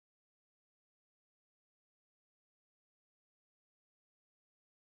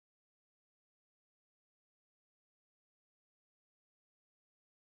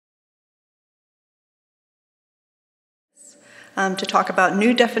to talk about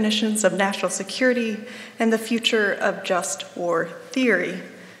new definitions of national security and the future of just war theory.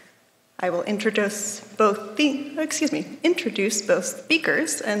 I will introduce both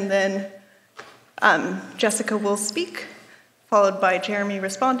speakers, and then Jessica will speak, followed by Jeremy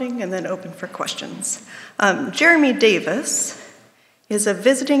responding, and then open for questions. Jeremy Davis is a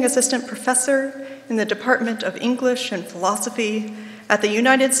visiting assistant professor in the Department of English and Philosophy at the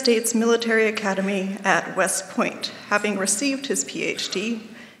United States Military Academy at West Point, having received his PhD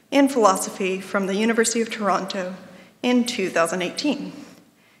in philosophy from the University of Toronto in 2018.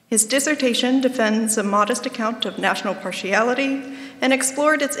 His dissertation defends a modest account of national partiality and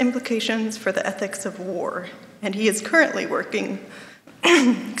explored its implications for the ethics of war. And he is currently working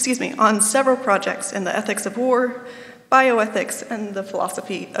on several projects in the ethics of war, bioethics, and the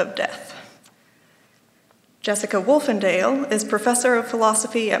philosophy of death. Jessica Wolfendale is professor of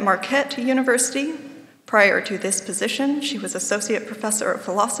philosophy at Marquette University. Prior to this position, she was associate professor of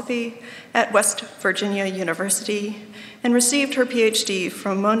philosophy at West Virginia University and received her PhD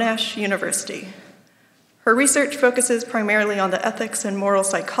from Monash University. Her research focuses primarily on the ethics and moral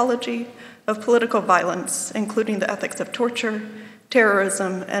psychology of political violence, including the ethics of torture,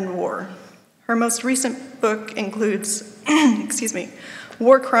 terrorism, and war. Her most recent book includes,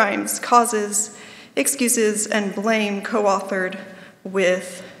 War Crimes, Causes, Excuses, and Blame, co-authored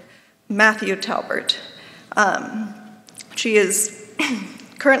with Matthew Talbert. She is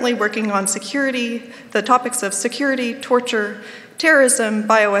currently working on security, the topics of security, torture, terrorism,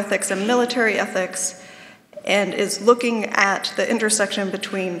 bioethics, and military ethics, and is looking at the intersection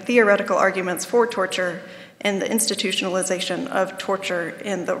between theoretical arguments for torture and the institutionalization of torture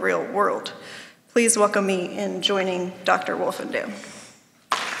in the real world. Please welcome me in joining Dr. Wolfendale.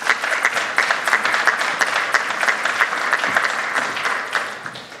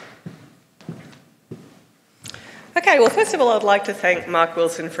 Okay, well, first of all, I'd like to thank Mark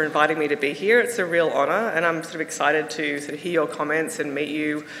Wilson for inviting me to be here. It's a real honour, and I'm sort of excited to hear your comments and meet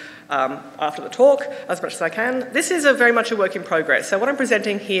you after the talk as much as I can. This is very much a work in progress. So what I'm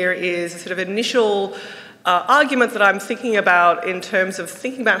presenting here is a sort of initial argument that I'm thinking about in terms of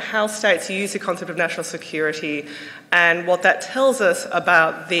thinking about how states use the concept of national security and what that tells us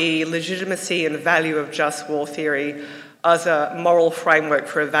about the legitimacy and value of just war theory as a moral framework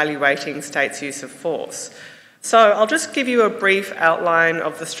for evaluating states' use of force. So I'll just give you a brief outline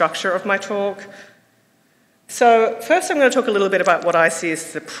of the structure of my talk. So first I'm going to talk a little bit about what I see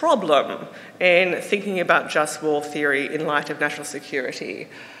as the problem in thinking about just war theory in light of national security.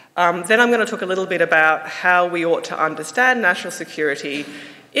 Then I'm going to talk a little bit about how we ought to understand national security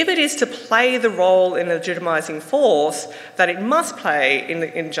if it is to play the role in legitimising force that it must play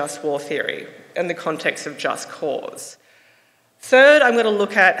in just war theory in the context of just cause. Third, I'm going to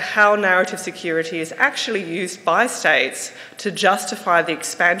look at how narrative security is actually used by states to justify the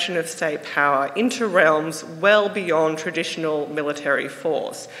expansion of state power into realms well beyond traditional military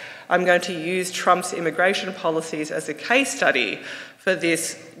force. I'm going to use Trump's immigration policies as a case study for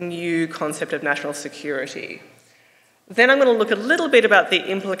this new concept of national security. Then I'm going to look a little bit about the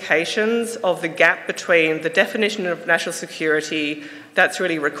implications of the gap between the definition of national security that's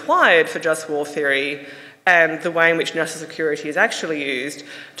really required for just war theory and the way in which national security is actually used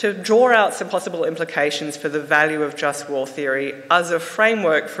to draw out some possible implications for the value of just war theory as a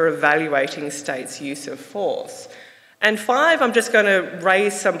framework for evaluating states' use of force. And 5, I'm just going to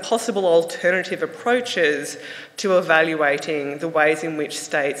raise some possible alternative approaches to evaluating the ways in which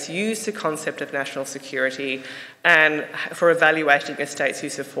states use the concept of national security and for evaluating a state's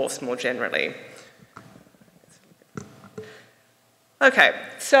use of force more generally. Okay,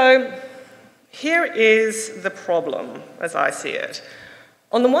 so here is the problem, as I see it.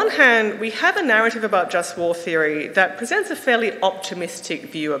 On the one hand, we have a narrative about just war theory that presents a fairly optimistic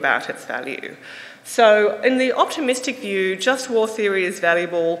view about its value. So in the optimistic view, just war theory is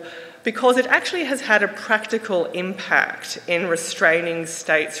valuable because it actually has had a practical impact in restraining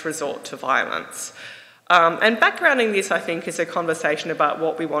states' resort to violence. And backgrounding this, I think, is a conversation about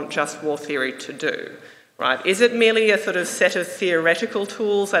what we want just war theory to do. Right? Is it merely a sort of set of theoretical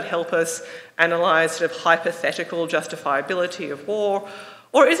tools that help us analyse sort of hypothetical justifiability of war,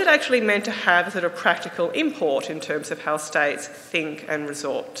 or is it actually meant to have a sort of practical import in terms of how states think and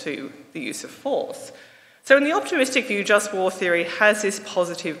resort to the use of force? So in the optimistic view, just war theory has this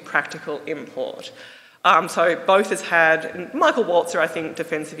positive practical import. So both has had, and Michael Walzer, I think,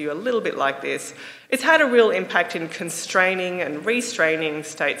 defends the view a little bit like this, it's had a real impact in constraining and restraining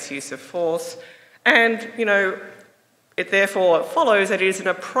states' use of force. And, you know, it therefore follows that it is an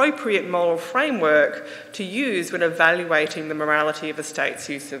appropriate moral framework to use when evaluating the morality of a state's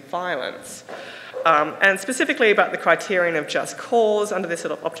use of violence. and specifically about the criterion of just cause under this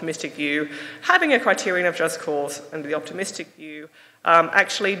sort of optimistic view. Having a criterion of just cause under the optimistic view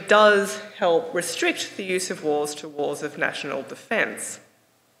actually does help restrict the use of wars to wars of national defence.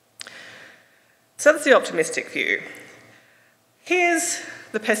 So that's the optimistic view. Here's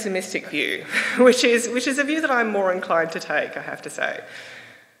the pessimistic view, which is a view that I'm more inclined to take, I have to say.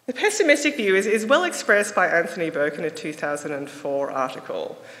 The pessimistic view is well expressed by Anthony Burke in a 2004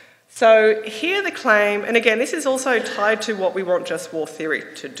 article. So here the claim, and again, this is also tied to what we want just war theory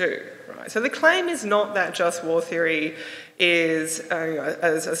to do. Right? So the claim is not that just war theory is,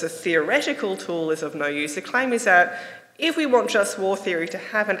 as a theoretical tool, is of no use. The claim is that if we want just war theory to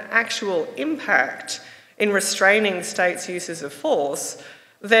have an actual impact in restraining states' uses of force,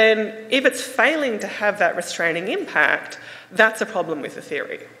 then if it's failing to have that restraining impact, that's a problem with the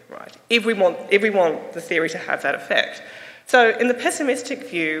theory, right? If we want the theory to have that effect. So in the pessimistic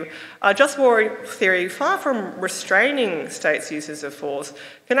view, just war theory, far from restraining states' uses of force,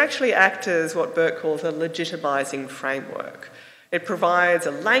 can actually act as what Burke calls a legitimising framework. It provides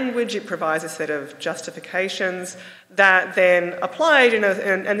a language, it provides a set of justifications that then applied, and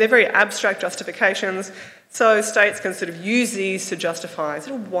they're very abstract justifications, so states can sort of use these to justify a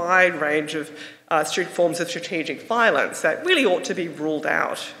sort of wide range of forms of strategic violence that really ought to be ruled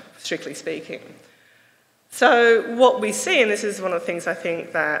out, strictly speaking. So what we see, and this is one of the things I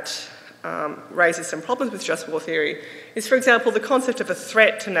think that raises some problems with just war theory, is, for example, the concept of a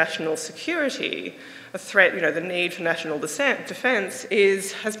threat to national security. A threat, the need for national defence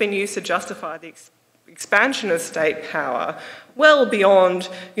has been used to justify the expansion of state power well beyond,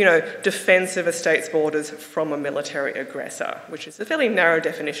 defence of a state's borders from a military aggressor, which is a fairly narrow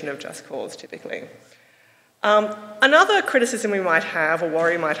definition of just cause, typically. Another criticism we might have, or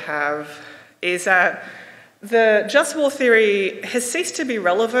worry might have, is that the just war theory has ceased to be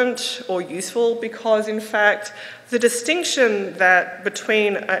relevant or useful because, in fact, the distinction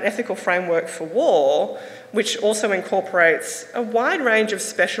between an ethical framework for war, which also incorporates a wide range of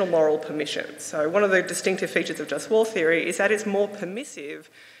special moral permissions. So one of the distinctive features of just war theory is that it's more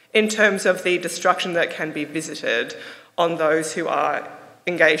permissive in terms of the destruction that can be visited on those who are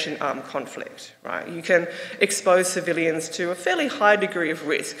engaged in armed conflict, right? You can expose civilians to a fairly high degree of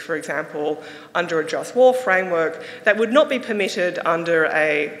risk, for example, under a just war framework that would not be permitted under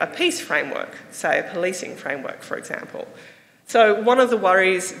a peace framework, say a policing framework, for example. So one of the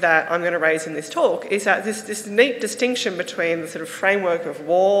worries that I'm going to raise in this talk is that this neat distinction between the sort of framework of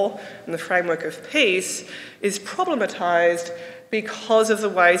war and the framework of peace is problematised because of the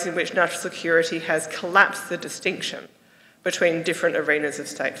ways in which national security has collapsed the distinction between different arenas of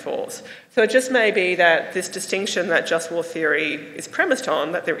state force. So it just may be that this distinction that just war theory is premised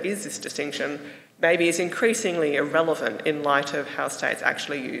on, that there is this distinction, maybe is increasingly irrelevant in light of how states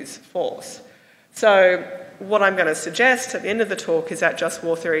actually use force. So what I'm going to suggest at the end of the talk is that just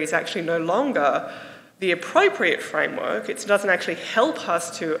war theory is actually no longer the appropriate framework. It doesn't actually help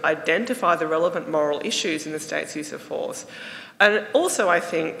us to identify the relevant moral issues in the state's use of force. And also I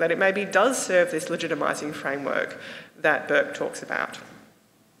think that it maybe does serve this legitimising framework that Burke talks about.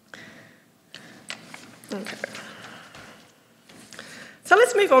 Okay. So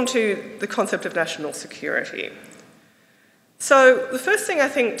let's move on to the concept of national security. So the first thing I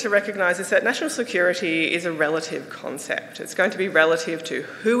think to recognise is that national security is a relative concept. It's going to be relative to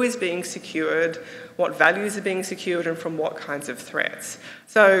who is being secured, what values are being secured, and from what kinds of threats.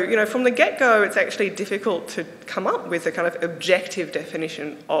 So, from the get-go, it's actually difficult to come up with a kind of objective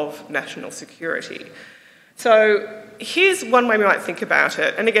definition of national security. So here's one way we might think about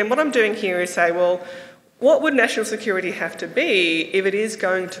it. And again, what I'm doing here is say, well, what would national security have to be if it is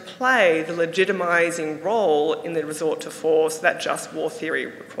going to play the legitimising role in the resort to force that just war theory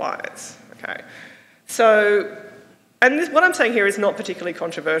requires? Okay. So, and what I'm saying here is not particularly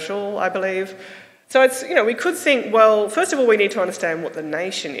controversial, I believe. So it's, we could think, well, first of all, we need to understand what the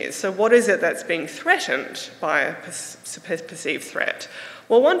nation is. So what is it that's being threatened by a perceived threat?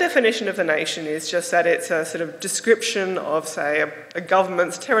 Well, one definition of the nation is just that it's a sort of description of, say, a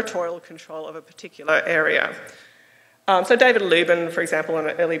government's territorial control of a particular area. So David Lubin, for example, in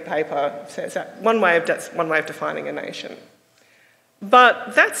an early paper, says that that's one way of defining a nation.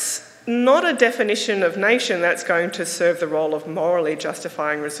 But that's not a definition of nation that's going to serve the role of morally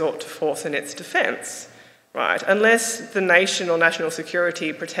justifying resort to force in its defence, right? Unless the nation or national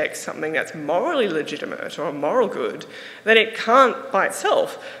security protects something that's morally legitimate or a moral good, then it can't by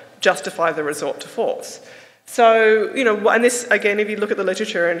itself justify the resort to force. So, and this, again, if you look at the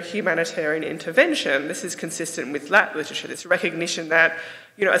literature in humanitarian intervention, this is consistent with that literature, this recognition that,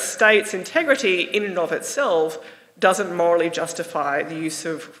 a state's integrity in and of itself doesn't morally justify the use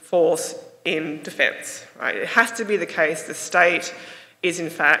of force in defence, right? It has to be the case the state is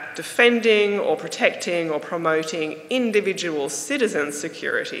in fact defending or protecting or promoting individual citizens'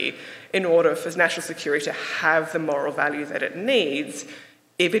 security in order for national security to have the moral value that it needs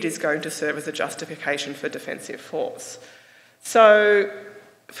if it is going to serve as a justification for defensive force. So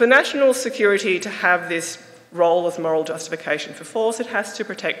for national security to have this role as moral justification for force, it has to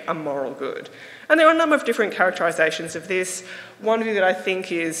protect a moral good. And there are a number of different characterisations of this. One view that I think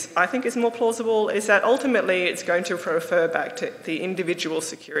is more plausible is that ultimately it's going to refer back to the individual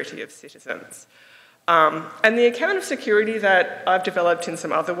security of citizens. And the account of security that I've developed in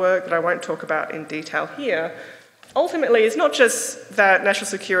some other work that I won't talk about in detail here, ultimately it's not just that national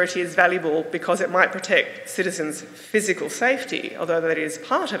security is valuable because it might protect citizens' physical safety, although that is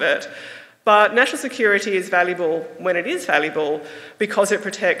part of it, but national security is valuable when it is valuable because it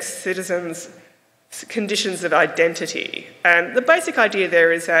protects citizens' conditions of identity. And the basic idea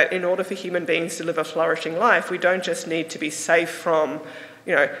there is that in order for human beings to live a flourishing life, we don't just need to be safe from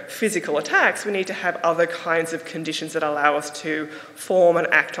physical attacks, we need to have other kinds of conditions that allow us to form and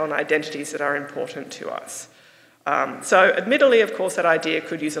act on identities that are important to us. So admittedly, of course, that idea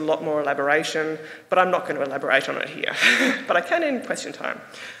could use a lot more elaboration, but I'm not going to elaborate on it here. But I can in question time.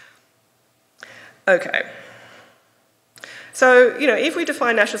 Okay. So, if we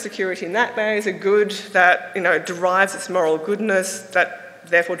define national security in that way as a good that, derives its moral goodness, that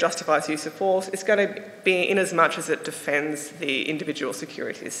therefore justifies use of force, it's going to be in as much as it defends the individual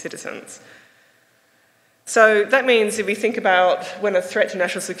security of citizens. So that means if we think about when a threat to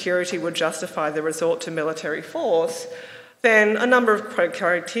national security would justify the resort to military force, then a number of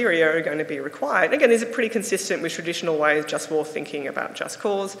criteria are going to be required. Again, these are pretty consistent with traditional ways of just war thinking about just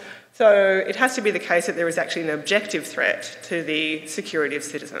cause. So it has to be the case that there is actually an objective threat to the security of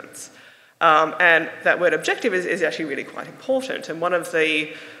citizens. And that word objective is actually really quite important. And one of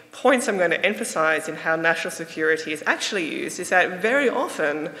the points I'm going to emphasise in how national security is actually used is that very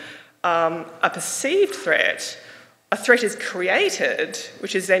often a perceived threat, a threat is created,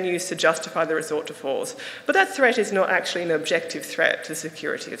 which is then used to justify the resort to force, but that threat is not actually an objective threat to the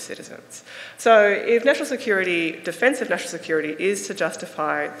security of citizens. So if national security, defence of national security is to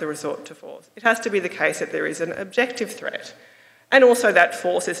justify the resort to force, it has to be the case that there is an objective threat, and also that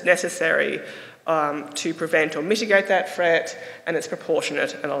force is necessary to prevent or mitigate that threat, and it's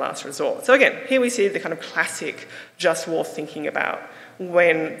proportionate and a last resort. So again, here we see the kind of classic just war thinking about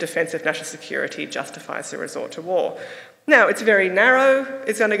when defence of national security justifies the resort to war. Now, it's very narrow.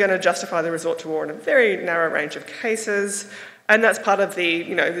 It's only going to justify the resort to war in a very narrow range of cases, and that's part of the,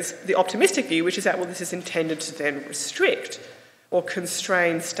 the optimistic view, which is that, well, this is intended to then restrict or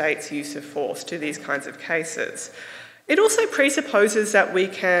constrain states' use of force to these kinds of cases. It also presupposes that we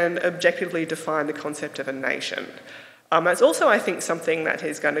can objectively define the concept of a nation. That's also, I think, something that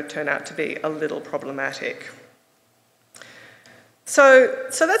is going to turn out to be a little problematic. So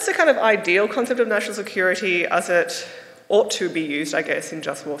that's the kind of ideal concept of national security as it ought to be used, I guess, in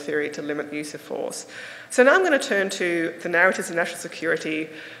just war theory to limit the use of force. So now I'm going to turn to the narratives of national security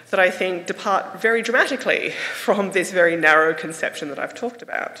that I think depart very dramatically from this very narrow conception that I've talked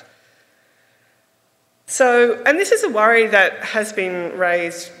about. So, and this is a worry that has been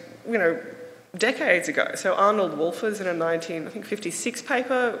raised, decades ago. So Arnold Wolfers in a 1956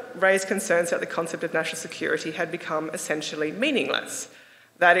 paper raised concerns that the concept of national security had become essentially meaningless,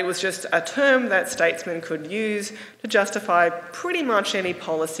 that it was just a term that statesmen could use to justify pretty much any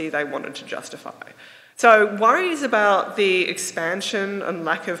policy they wanted to justify. So worries about the expansion and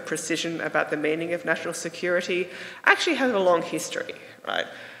lack of precision about the meaning of national security actually have a long history, right?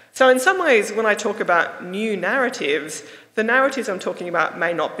 So in some ways, when I talk about new narratives, the narratives I'm talking about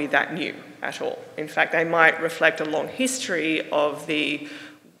may not be that new at all. In fact, they might reflect a long history of the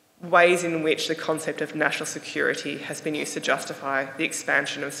ways in which the concept of national security has been used to justify the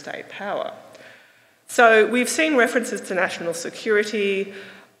expansion of state power. So we've seen references to national security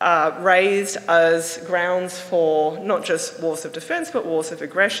raised as grounds for not just wars of defence, but wars of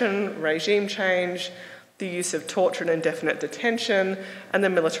aggression, regime change, the use of torture and indefinite detention, and the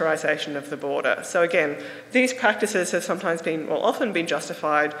militarisation of the border. So again, these practices have sometimes been, well, often been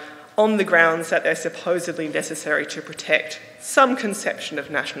justified on the grounds that they're supposedly necessary to protect some conception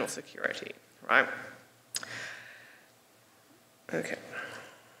of national security, right? Okay.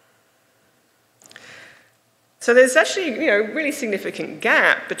 So there's actually, a really significant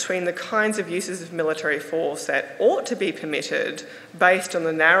gap between the kinds of uses of military force that ought to be permitted based on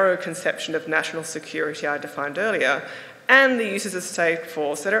the narrow conception of national security I defined earlier, and the uses of state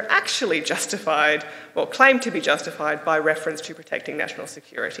force that are actually justified, or claimed to be justified by reference to protecting national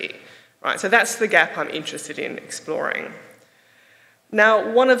security. Right, so that's the gap I'm interested in exploring.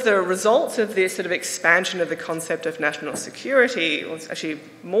 Now, one of the results of this sort of expansion of the concept of national security, or actually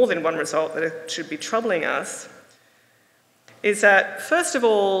more than one result that should be troubling us, is that, first of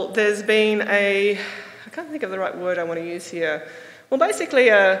all, there's been I can't think of the right word I want to use here. Well, basically,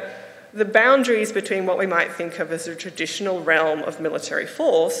 the boundaries between what we might think of as a traditional realm of military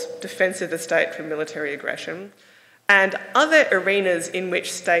force, defence of the state from military aggression, and other arenas in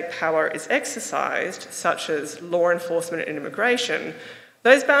which state power is exercised, such as law enforcement and immigration,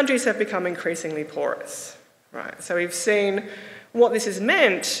 those boundaries have become increasingly porous. Right? So we've seen what this has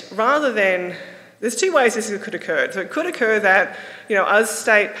meant, rather than... There's two ways this could occur. So it could occur that, as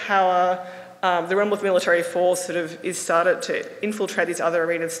state power, the realm of military force sort of is started to infiltrate these other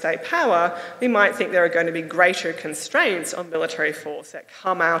arenas of state power, we might think there are going to be greater constraints on military force that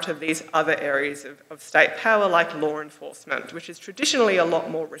come out of these other areas of state power, like law enforcement, which is traditionally a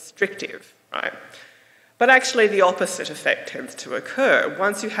lot more restrictive, right? But actually the opposite effect tends to occur.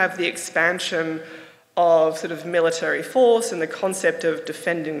 Once you have the expansion of sort of military force and the concept of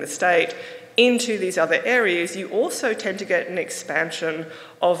defending the state into these other areas, you also tend to get an expansion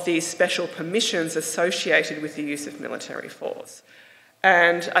of these special permissions associated with the use of military force.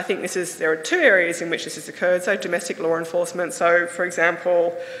 And I think there are two areas in which this has occurred. So domestic law enforcement. So, for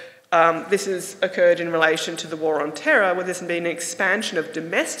example, this has occurred in relation to the war on terror, where there's been an expansion of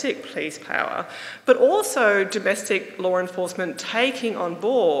domestic police power, but also domestic law enforcement taking on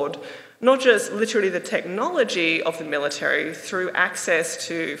board not just literally the technology of the military through access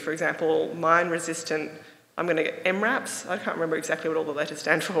to, for example, mine-resistant, I'm going to get MRAPs, I can't remember exactly what all the letters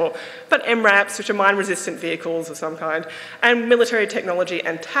stand for, but MRAPs, which are mine-resistant vehicles of some kind, and military technology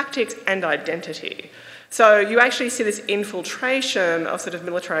and tactics and identity. So you actually see this infiltration of sort of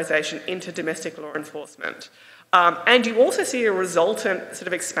militarisation into domestic law enforcement. And you also see a resultant sort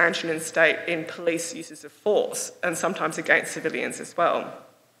of expansion in police uses of force, and sometimes against civilians as well.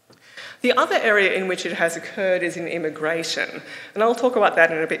 The other area in which it has occurred is in immigration, and I'll talk about that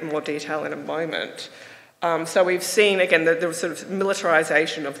in a bit more detail in a moment. So we've seen, again, the sort of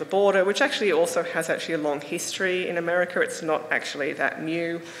militarisation of the border, which actually also has a long history in America. It's not actually that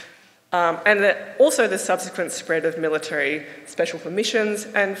new. And also the subsequent spread of military special permissions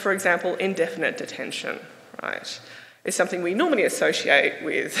and, for example, indefinite detention, right, is something we normally associate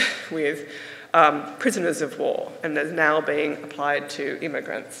with prisoners of war, and is now being applied to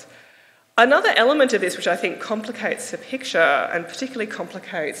immigrants. Another element of this, which I think complicates the picture and particularly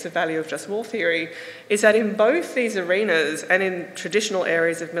complicates the value of just war theory, is that in both these arenas and in traditional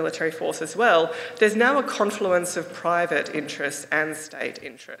areas of military force as well, there's now a confluence of private interests and state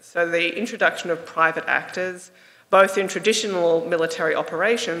interests. So the introduction of private actors, both in traditional military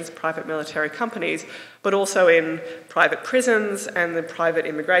operations, private military companies, but also in private prisons and the private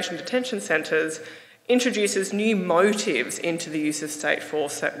immigration detention centres, introduces new motives into the use of state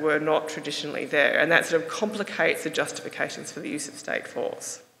force that were not traditionally there, and that sort of complicates the justifications for the use of state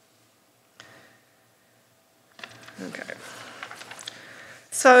force. Okay.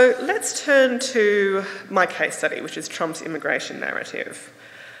 So let's turn to my case study, which is Trump's immigration narrative.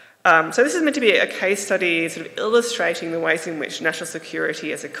 So this is meant to be a case study sort of illustrating the ways in which national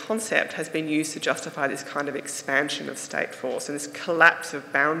security as a concept has been used to justify this kind of expansion of state force and this collapse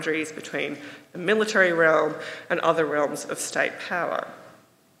of boundaries between the military realm and other realms of state power.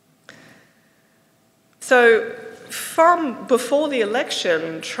 So from before the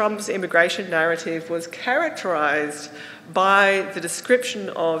election, Trump's immigration narrative was characterised by the description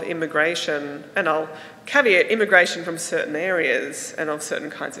of immigration, and I'll caveat immigration from certain areas and of certain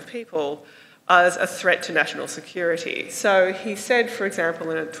kinds of people, as a threat to national security. So he said, for example,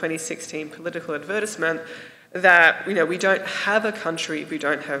 in a 2016 political advertisement that, we don't have a country if we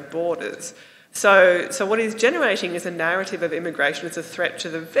don't have borders. So what he's generating is a narrative of immigration as a threat to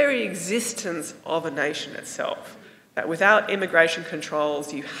the very existence of a nation itself. That without immigration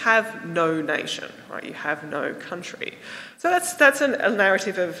controls, you have no nation, right? You have no country. So that's a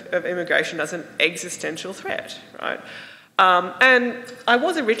narrative of immigration as an existential threat, right? And I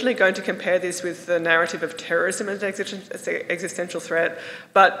was originally going to compare this with the narrative of terrorism as an existential threat,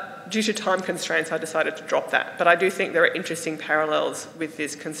 but due to time constraints, I decided to drop that. But I do think there are interesting parallels with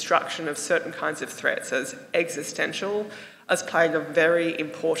this construction of certain kinds of threats as existential, as playing a very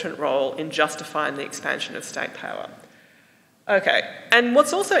important role in justifying the expansion of state power. Okay, and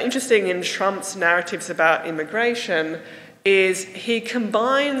what's also interesting in Trump's narratives about immigration is he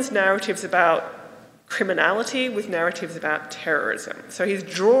combines narratives about criminality with narratives about terrorism. So he's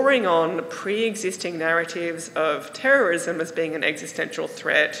drawing on pre-existing narratives of terrorism as being an existential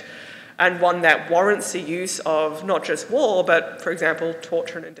threat and one that warrants the use of not just war, but, for example,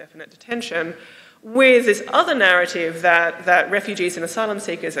 torture and indefinite detention, with this other narrative that refugees and asylum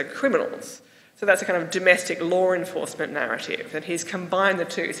seekers are criminals. So that's a kind of domestic law enforcement narrative, and he's combined the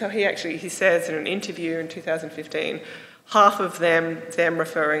two. So he says in an interview in 2015, half of them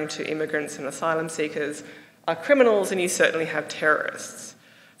referring to immigrants and asylum seekers, are criminals, and you certainly have terrorists.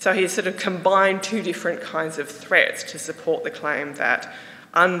 So he's sort of combined two different kinds of threats to support the claim that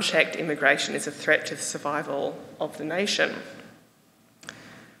unchecked immigration is a threat to the survival of the nation.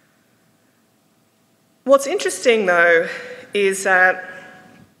 What's interesting, though, is that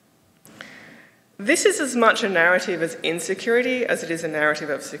this is as much a narrative as insecurity as it is a narrative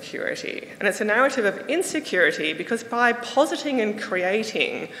of security. And it's a narrative of insecurity because by positing and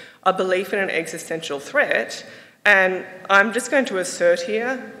creating a belief in an existential threat, and I'm just going to assert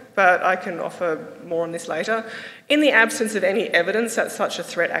here, but I can offer more on this later, in the absence of any evidence that such a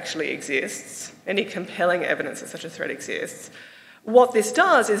threat actually exists, any compelling evidence that such a threat exists, what this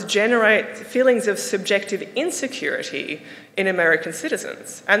does is generate feelings of subjective insecurity in American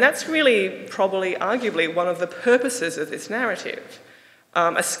citizens. And that's really probably, arguably, one of the purposes of this narrative.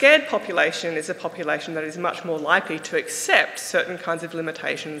 A scared population is a population that is much more likely to accept certain kinds of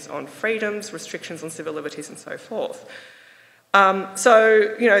limitations on freedoms, restrictions on civil liberties, and so forth.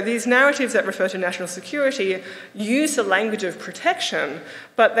 These narratives that refer to national security use the language of protection,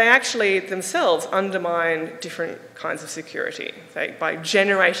 but they actually themselves undermine different kinds of security by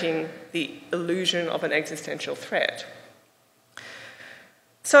generating the illusion of an existential threat.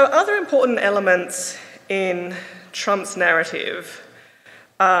 So other important elements in Trump's narrative,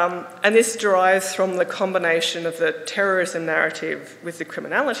 and this derives from the combination of the terrorism narrative with the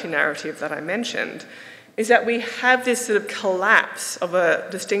criminality narrative that I mentioned, is that we have this sort of collapse of a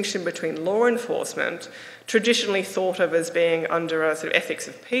distinction between law enforcement, traditionally thought of as being under a sort of ethics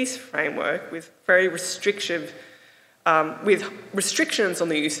of peace framework with very restrictive, with restrictions on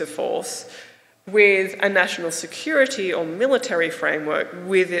the use of force, with a national security or military framework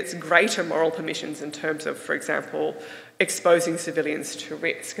with its greater moral permissions in terms of, for example, exposing civilians to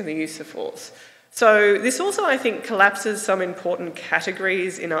risk and the use of force. So this also, I think, collapses some important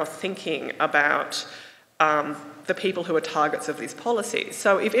categories in our thinking about the people who are targets of these policies.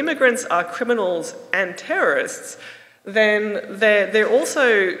 So if immigrants are criminals and terrorists, then they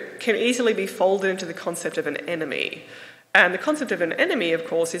also can easily be folded into the concept of an enemy. And the concept of an enemy, of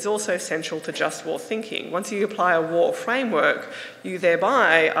course, is also central to just war thinking. Once you apply a war framework, you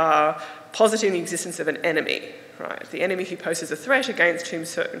thereby are positing the existence of an enemy, right? The enemy who poses a threat against whom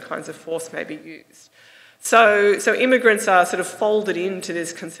certain kinds of force may be used. So immigrants are sort of folded into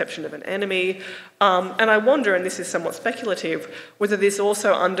this conception of an enemy, and I wonder, and this is somewhat speculative, whether this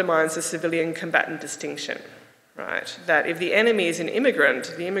also undermines the civilian combatant distinction, right? That if the enemy is an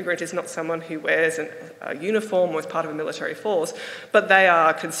immigrant, the immigrant is not someone who wears a uniform or is part of a military force, but they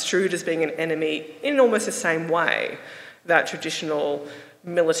are construed as being an enemy in almost the same way that traditional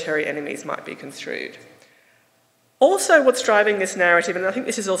military enemies might be construed. Also, what's driving this narrative, and I think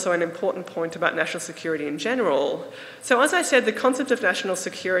this is also an important point about national security in general, so as I said, the concept of national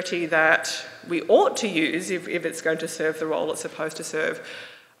security that we ought to use if it's going to serve the role it's supposed to serve,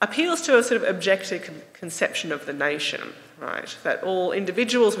 appeals to a sort of objective conception of the nation, right? That all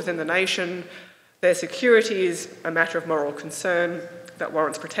individuals within the nation, their security is a matter of moral concern that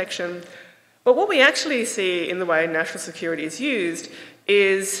warrants protection. But what we actually see in the way national security is used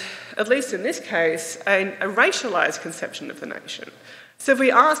is, at least in this case, a racialised conception of the nation. So if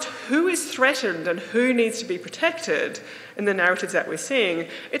we asked who is threatened and who needs to be protected in the narratives that we're seeing,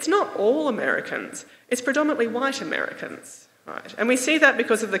 it's not all Americans, it's predominantly white Americans. Right. And we see that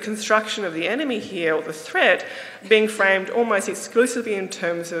because of the construction of the enemy here, or the threat, being framed almost exclusively in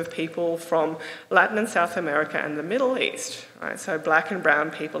terms of people from Latin and South America and the Middle East. Right. So black and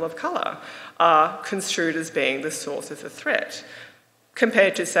brown people of colour are construed as being the source of the threat,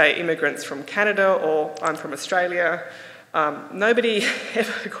 compared to, say, immigrants from Canada or I'm from Australia. Nobody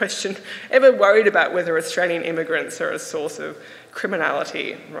ever worried about whether Australian immigrants are a source of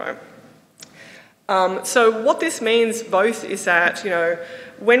criminality, right? So what this means both is that,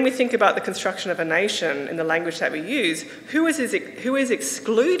 when we think about the construction of a nation in the language that we use, who is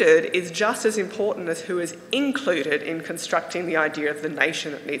excluded is just as important as who is included in constructing the idea of the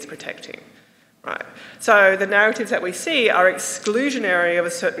nation that needs protecting. Right. So the narratives that we see are exclusionary of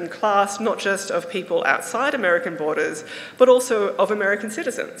a certain class, not just of people outside American borders, but also of American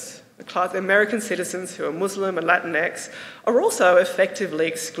citizens. The American citizens who are Muslim and Latinx are also effectively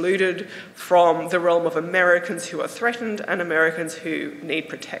excluded from the realm of Americans who are threatened and Americans who need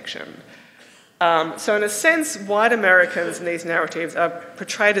protection. So in a sense, white Americans in these narratives are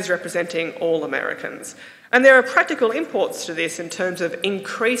portrayed as representing all Americans. And there are practical imports to this in terms of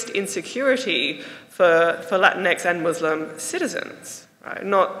increased insecurity for Latinx and Muslim citizens. Right?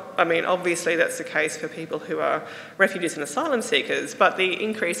 Obviously that's the case for people who are refugees and asylum seekers, but the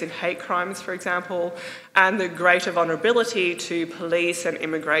increase in hate crimes, for example, and the greater vulnerability to police and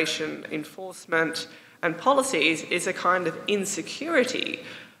immigration enforcement and policies is a kind of insecurity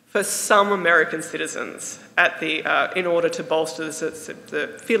for some American citizens in order to bolster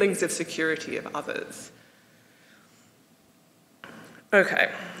the feelings of security of others.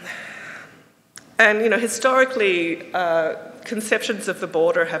 Okay. And, historically, conceptions of the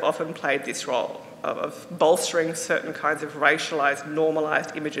border have often played this role of bolstering certain kinds of racialised,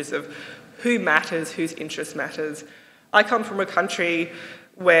 normalised images of who matters, whose interest matters. I come from a country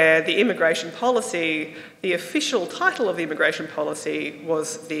where the immigration policy, the official title of the immigration policy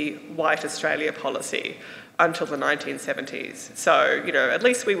was the White Australia policy until the 1970s. So, at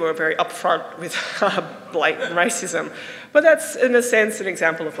least we were very upfront with blatant racism. But that's, in a sense, an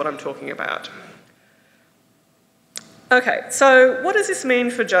example of what I'm talking about. Okay, so what does this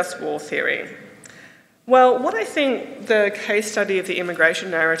mean for just war theory? Well, what I think the case study of the immigration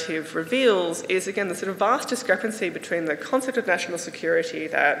narrative reveals is, again, the sort of vast discrepancy between the concept of national security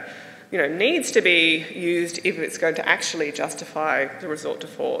that, needs to be used if it's going to actually justify the resort to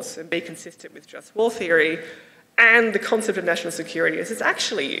force and be consistent with just war theory, and the concept of national security as it's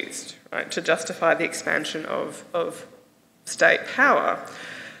actually used, right, to justify the expansion of state power.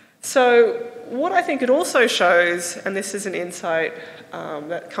 So what I think it also shows, and this is an insight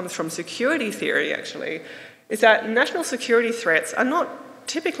that comes from security theory actually, is that national security threats are not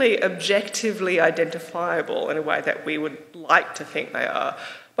typically objectively identifiable in a way that we would like to think they are,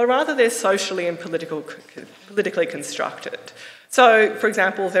 but rather they're socially and politically constructed. So, for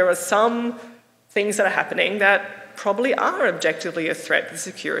example, there are some things that are happening that probably are objectively a threat to the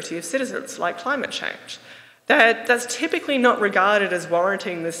security of citizens, like climate change. That's typically not regarded as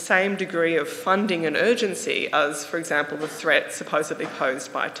warranting the same degree of funding and urgency as, for example, the threat supposedly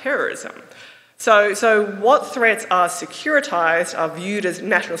posed by terrorism. So what threats are securitised, are viewed as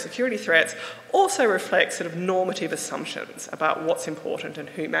national security threats, also reflects sort of normative assumptions about what's important and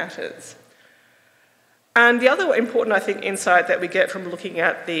who matters. And the other important, I think, insight that we get from looking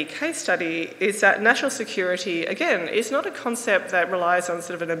at the case study is that national security, again, is not a concept that relies on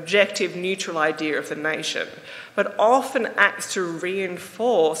sort of an objective, neutral idea of the nation, but often acts to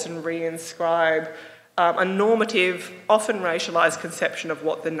reinforce and reinscribe a normative, often racialised conception of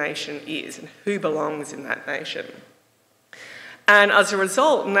what the nation is and who belongs in that nation. And as a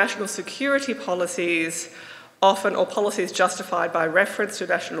result, national security policies often, or policies justified by reference to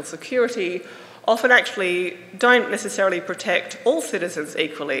national security, often actually don't necessarily protect all citizens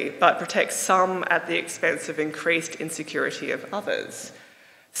equally, but protect some at the expense of increased insecurity of others.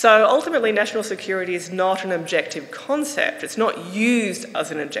 So ultimately, national security is not an objective concept. It's not used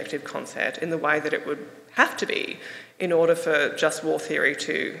as an objective concept in the way that it would have to be in order for just war theory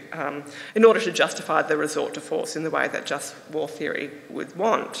to, in order to justify the resort to force in the way that just war theory would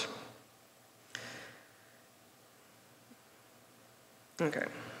want. Okay,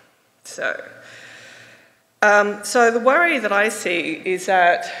 so the worry that I see is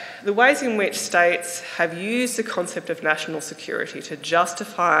that the ways in which states have used the concept of national security to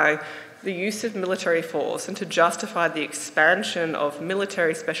justify the use of military force and to justify the expansion of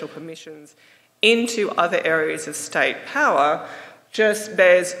military special permissions into other areas of state power just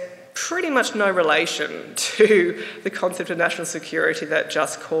bears pretty much no relation to the concept of national security that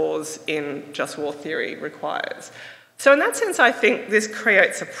just cause in just war theory requires. So in that sense, I think this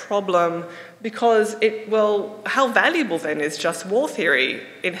creates a problem because how valuable then is just war theory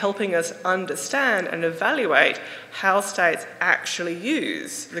in helping us understand and evaluate how states actually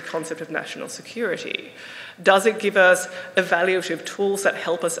use the concept of national security? Does it give us evaluative tools that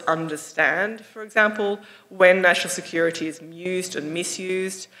help us understand, for example, when national security is used and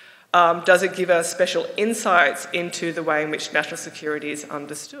misused? Does it give us special insights into the way in which national security is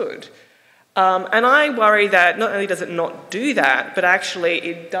understood? And I worry that not only does it not do that, but actually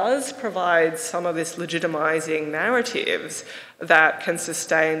it does provide some of this legitimising narratives that can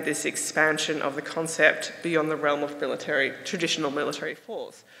sustain this expansion of the concept beyond the realm of traditional military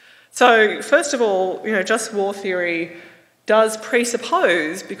force. So first of all, just war theory does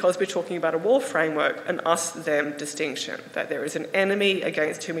presuppose, because we're talking about a war framework, an us-them distinction, that there is an enemy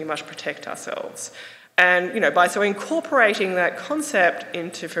against whom we must protect ourselves. And by so incorporating that concept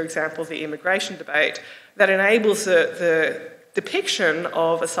into, for example, the immigration debate, that enables the depiction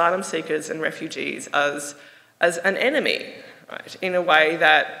of asylum seekers and refugees as an enemy, right, in a way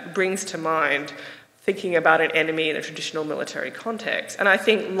that brings to mind thinking about an enemy in a traditional military context. And I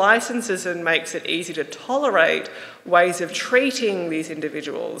think licenses and makes it easy to tolerate ways of treating these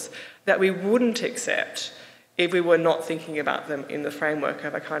individuals that we wouldn't accept if we were not thinking about them in the framework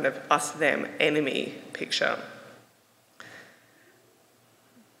of a kind of us-them enemy picture.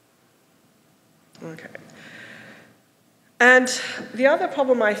 Okay. And the other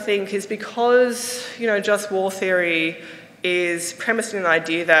problem, I think, is because, just war theory is premised in an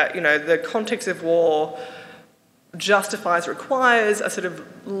idea that, the context of war justifies, requires a sort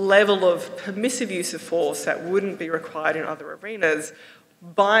of level of permissive use of force that wouldn't be required in other arenas.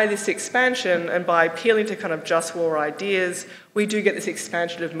 By this expansion and by appealing to kind of just war ideas, we do get this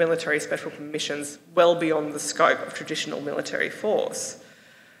expansion of military special permissions well beyond the scope of traditional military force.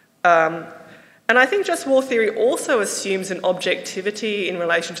 And I think just war theory also assumes an objectivity in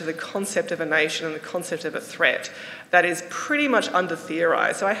relation to the concept of a nation and the concept of a threat that is pretty under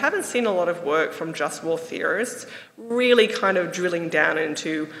theorised. So I haven't seen a lot of work from just war theorists really kind of drilling down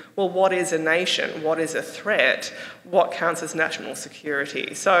into, well, what is a nation? What is a threat? What counts as national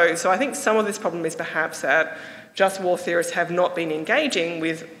security? So I think some of this problem is perhaps that just war theorists have not been engaging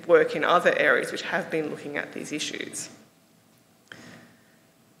with work in other areas which have been looking at these issues.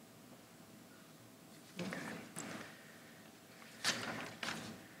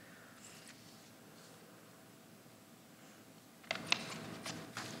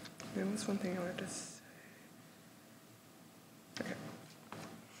 There was one thing I wanted to say. Okay.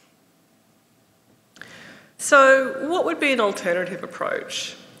 So what would be an alternative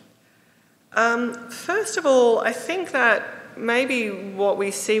approach? First of all, I think that maybe what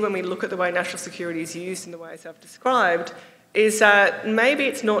we see when we look at the way national security is used in the ways I've described is that maybe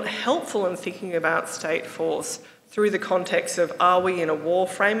it's not helpful in thinking about state force through the context of are we in a war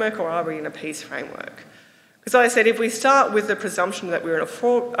framework or are we in a peace framework? Because I said, if we start with the presumption that we're in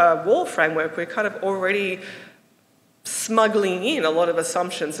a war framework, we're kind of already smuggling in a lot of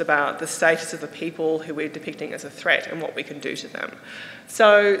assumptions about the status of the people who we're depicting as a threat and what we can do to them.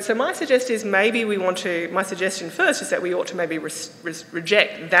 So my suggestion is my suggestion first is that we ought to maybe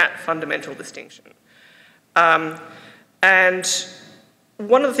reject that fundamental distinction. And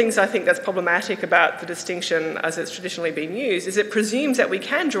one of the things I think that's problematic about the distinction as it's traditionally been used is it presumes that we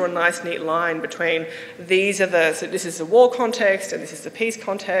can draw a nice neat line between so this is the war context and this is the peace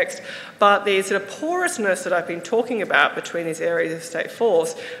context, but the sort of porousness that I've been talking about between these areas of state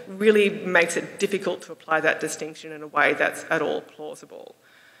force really makes it difficult to apply that distinction in a way that's at all plausible.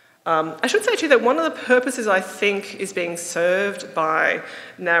 I should say too that one of the purposes I think is being served by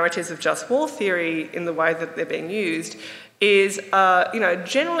narratives of just war theory in the way that they're being used is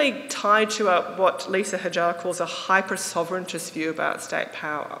generally tied to what Lisa Hajar calls a hyper-sovereigntist view about state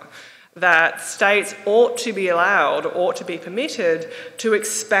power, that states ought to be allowed, ought to be permitted to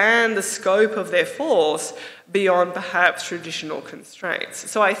expand the scope of their force beyond perhaps traditional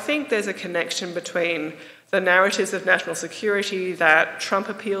constraints. So I think there's a connection between the narratives of national security that Trump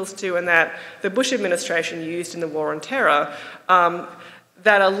appeals to and that the Bush administration used in the war on terror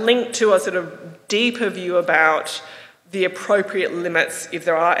that are linked to a sort of deeper view about the appropriate limits, if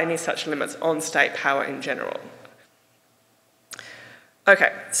there are any such limits, on state power in general.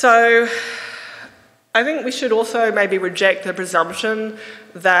 Okay, so I think we should also maybe reject the presumption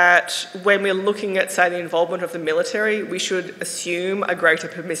that when we're looking at, say, the involvement of the military, we should assume a greater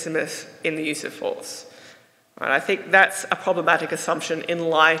permissiveness in the use of force. Right, I think that's a problematic assumption in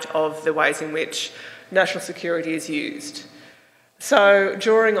light of the ways in which national security is used. So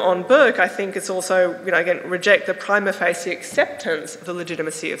drawing on Burke, I think it's also, again, reject the prima facie acceptance of the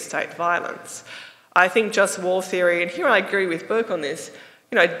legitimacy of state violence. I think just war theory, and here I agree with Burke on this,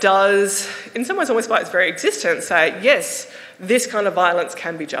 does, in some ways almost by its very existence, say, yes, this kind of violence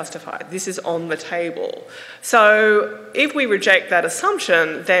can be justified. This is on the table. So if we reject that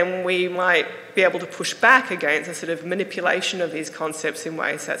assumption, then we might be able to push back against a sort of manipulation of these concepts in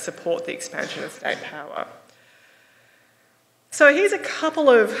ways that support the expansion of state power. So here's a couple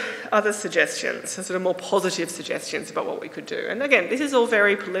of other suggestions, sort of more positive suggestions about what we could do. And again, this is all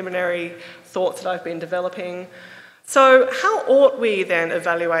very preliminary thoughts that I've been developing. So how ought we then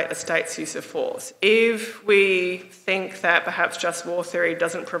evaluate a state's use of force? If we think that perhaps just war theory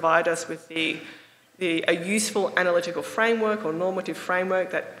doesn't provide us with a useful analytical framework or normative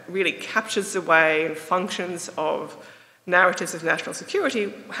framework that really captures the way and functions of narratives of national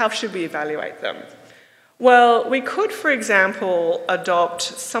security, how should we evaluate them? Well, we could, for example, adopt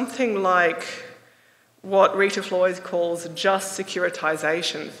something like what Rita Floyd calls just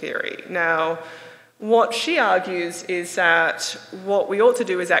securitization theory. Now, what she argues is that what we ought to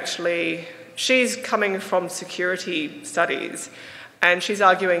do is actually she's coming from security studies, and she's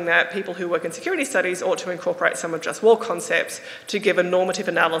arguing that people who work in security studies ought to incorporate some of just war concepts to give a normative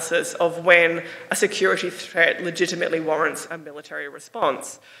analysis of when a security threat legitimately warrants a military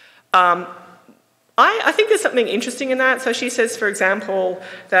response. I think there's something interesting in that. So she says, for example,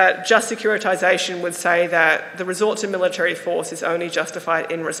 that just securitization would say that the resort to military force is only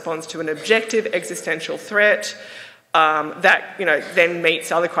justified in response to an objective existential threat that then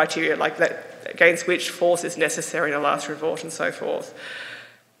meets other criteria like that against which force is necessary in a last resort and so forth.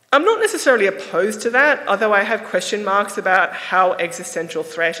 I'm not necessarily opposed to that, although I have question marks about how existential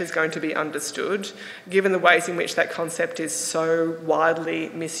threat is going to be understood, given the ways in which that concept is so widely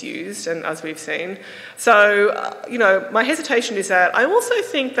misused, and as we've seen. So, my hesitation is that I also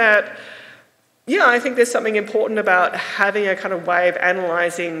think that, I think there's something important about having a kind of way of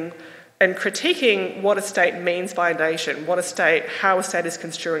analysing and critiquing what a state means by a nation, how a state is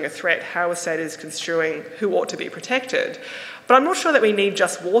construing a threat, how a state is construing who ought to be protected. But I'm not sure that we need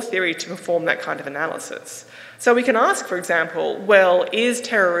just war theory to perform that kind of analysis. So we can ask, for example, well, is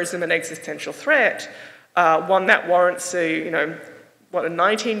terrorism an existential threat? One that warrants a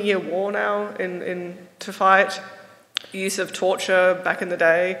 19-year war now to fight? Use of torture back in the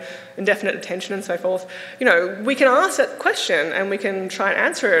day, indefinite detention and so forth. We can ask that question and we can try and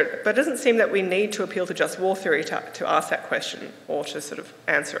answer it, but it doesn't seem that we need to appeal to just war theory to ask that question or to sort of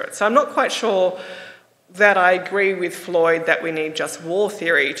answer it. So I'm not quite sure that I agree with Floyd that we need just war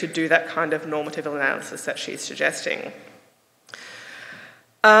theory to do that kind of normative analysis that she's suggesting.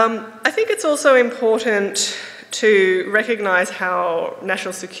 I think it's also important to recognise how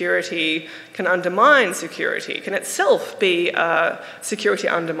national security can undermine security, can itself be a security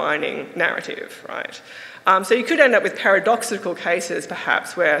undermining narrative, right? So you could end up with paradoxical cases,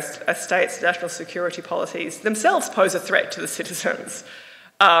 perhaps, where a state's national security policies themselves pose a threat to the citizens.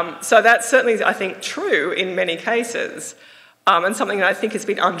 So that's certainly, I think, true in many cases, and something that I think has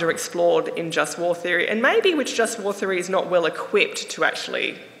been underexplored in just war theory, and maybe which just war theory is not well equipped to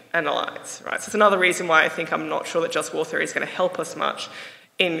actually analyse, right? So it's another reason why I think I'm not sure that just war theory is going to help us much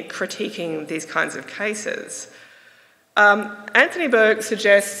in critiquing these kinds of cases. Anthony Burke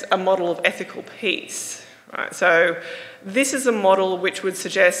suggests a model of ethical peace, right? So this is a model which would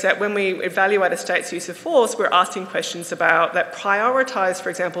suggest that when we evaluate a state's use of force, we're asking questions that prioritise, for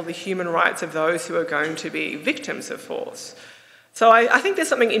example, the human rights of those who are going to be victims of force. So I think there's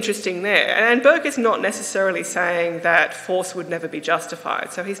something interesting there. And Burke is not necessarily saying that force would never be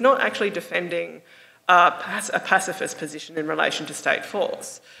justified. So he's not actually defending a pacifist position in relation to state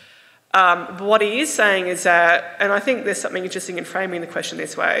force. But what he is saying is that, and I think there's something interesting in framing the question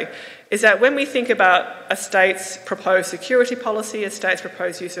this way, is that when we think about a state's proposed security policy, a state's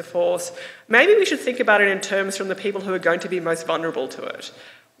proposed use of force, maybe we should think about it in terms from the people who are going to be most vulnerable to it.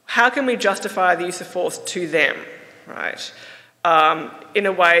 How can we justify the use of force to them, right? In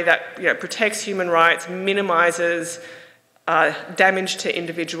a way that protects human rights, minimises damage to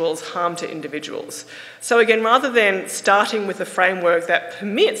individuals, harm to individuals. So again, rather than starting with a framework that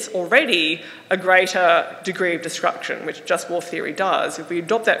permits already a greater degree of destruction, which just war theory does, if we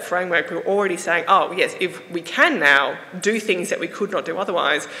adopt that framework, we're already saying, oh yes, if we can now do things that we could not do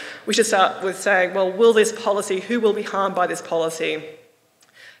otherwise, we should start with saying, well, will this policy, who will be harmed by this policy?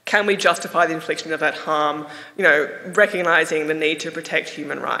 Can we justify the infliction of that harm, recognising the need to protect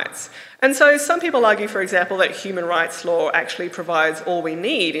human rights? And so some people argue, for example, that human rights law actually provides all we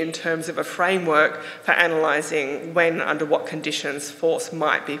need in terms of a framework for analysing when, under what conditions, force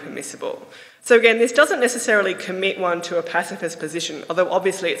might be permissible. So again, this doesn't necessarily commit one to a pacifist position, although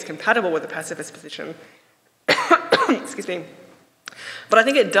obviously it's compatible with a pacifist position. Excuse me. But I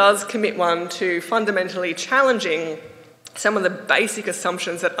think it does commit one to fundamentally challenging some of the basic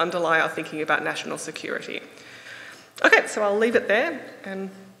assumptions that underlie our thinking about national security. Okay, so I'll leave it there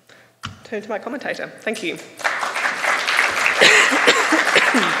and turn to my commentator. Thank you.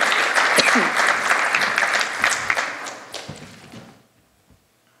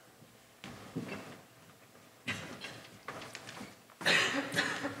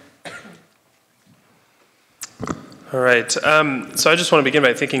 All right, so I just want to begin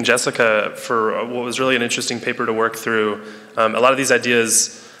by thanking Jessica for what was really an interesting paper to work through. A lot of these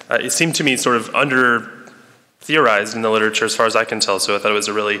ideas, it seemed to me sort of under-theorized in the literature as far as I can tell, so I thought it was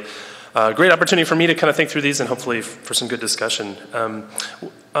a really great opportunity for me to kind of think through these and hopefully for some good discussion.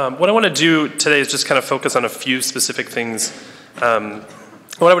 What I want to do today is just kind of focus on a few specific things.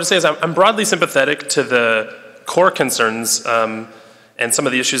 What I would say is I'm broadly sympathetic to the core concerns and some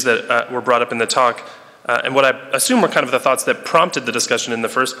of the issues that were brought up in the talk. and what I assume were kind of the thoughts that prompted the discussion in the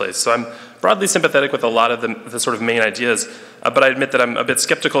first place. So I'm broadly sympathetic with a lot of the sort of main ideas, but I admit that I'm a bit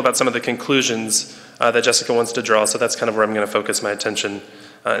skeptical about some of the conclusions that Jessica wants to draw, so that's kind of where I'm going to focus my attention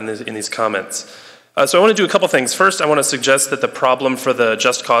in these comments. So I want to do a couple things. First, I want to suggest that the problem for the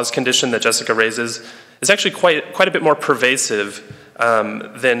just cause condition that Jessica raises is actually quite a bit more pervasive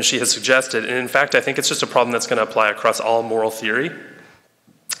than she has suggested, and in fact, I think it's just a problem that's going to apply across all moral theory.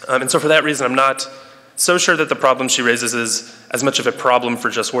 And so for that reason, I'm not so sure that the problem she raises is as much of a problem for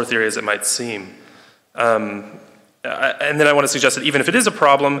just war theory as it might seem. And then I want to suggest that even if it is a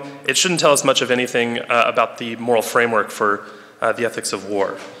problem, it shouldn't tell us much of anything about the moral framework for the ethics of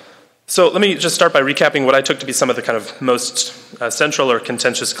war. So let me just start by recapping what I took to be some of the kind of most central or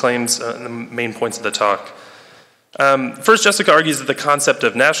contentious claims and the main points of the talk. First, Jessica argues that the concept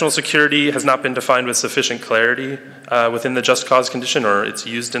of national security has not been defined with sufficient clarity within the just cause condition, or it's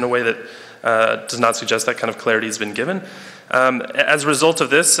used in a way that does not suggest that kind of clarity has been given. As a result of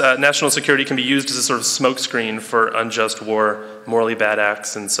this, national security can be used as a sort of smokescreen for unjust war, morally bad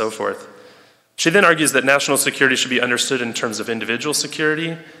acts, and so forth. She then argues that national security should be understood in terms of individual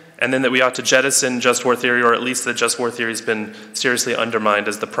security, and then that we ought to jettison just war theory, or at least that just war theory has been seriously undermined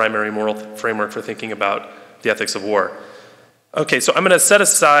as the primary moral framework for thinking about the ethics of war. Okay, so I'm going to set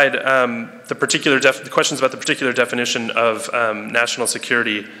aside the questions about the particular definition of national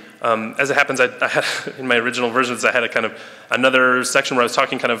security. As it happens, I had, in my original versions, I had a kind of another section where I was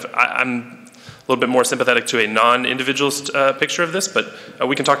talking I'm a little bit more sympathetic to a non-individualist picture of this, but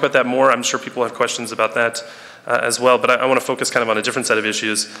we can talk about that more. I'm sure people have questions about that as well, but I want to focus kind of on a different set of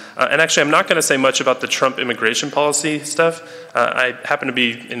issues. And actually, I'm not going to say much about the Trump immigration policy stuff. I happen to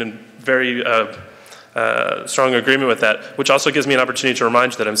be in a very strong agreement with that, which also gives me an opportunity to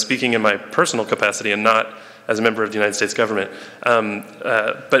remind you that I'm speaking in my personal capacity and not as a member of the United States government.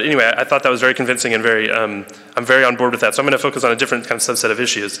 But anyway, I thought that was very convincing and I'm very on board with that. So I'm going to focus on a different kind of subset of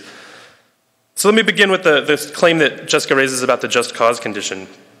issues. So let me begin with the claim that Jessica raises about the just cause condition.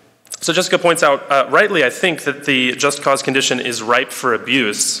 So Jessica points out, rightly I think, that the just cause condition is ripe for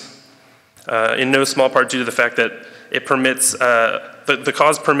abuse, in no small part due to the fact that it permits, the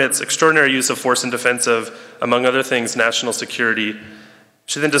cause permits extraordinary use of force in defense of, among other things, national security.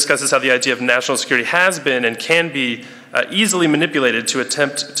 She then discusses how the idea of national security has been and can be easily manipulated to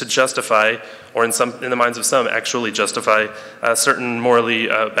attempt to justify, or in the minds of some, actually justify certain morally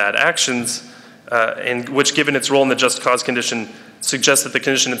bad actions, and which, given its role in the just cause condition, suggests that the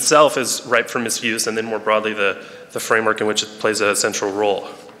condition itself is ripe for misuse, and then more broadly the framework in which it plays a central role.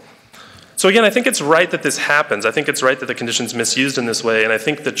 So again, I think it's right that this happens. I think it's right that the condition's misused in this way, and I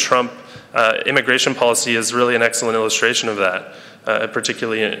think the Trump immigration policy is really an excellent illustration of that,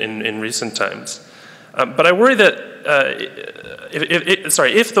 particularly in recent times. But I worry that,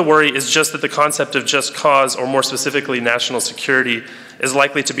 if the worry is just that the concept of just cause, or more specifically national security, is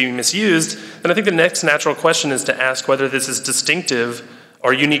likely to be misused, then I think the next natural question is to ask whether this is distinctive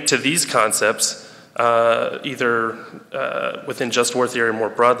or unique to these concepts, either within just war theory or more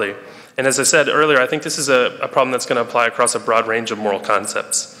broadly. And as I said earlier, I think this is a problem that's going to apply across a broad range of moral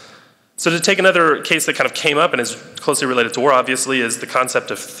concepts. So to take another case that kind of came up and is closely related to war, obviously, is the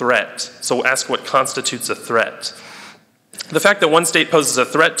concept of threat. So ask what constitutes a threat. The fact that one state poses a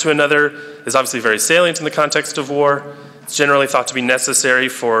threat to another is obviously very salient in the context of war. It's generally thought to be necessary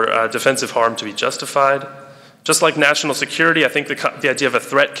for defensive harm to be justified. Just like national security, I think the idea of a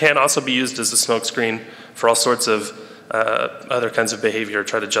threat can also be used as a smokescreen for all sorts of other kinds of behavior,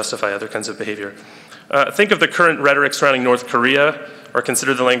 try to justify other kinds of behavior. Think of the current rhetoric surrounding North Korea, or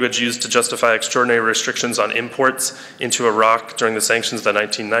consider the language used to justify extraordinary restrictions on imports into Iraq during the sanctions of the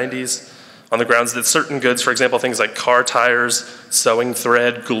 1990s, on the grounds that certain goods, for example, things like car tires, sewing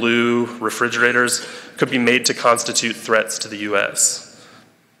thread, glue, refrigerators, could be made to constitute threats to the US.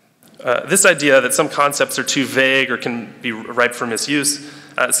 This idea that some concepts are too vague or can be ripe for misuse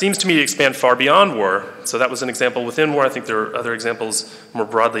seems to me to expand far beyond war. So that was an example within war. I think there are other examples more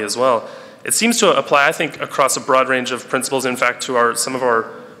broadly as well. It seems to apply, I think, across a broad range of principles, in fact, to some of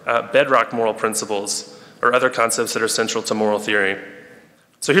our bedrock moral principles or other concepts that are central to moral theory.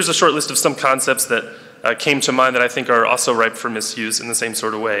 So here's a short list of some concepts that came to mind that I think are also ripe for misuse in the same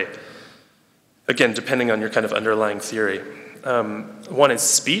sort of way. Again, depending on your kind of underlying theory. One is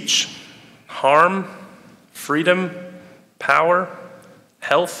speech, harm, freedom, power,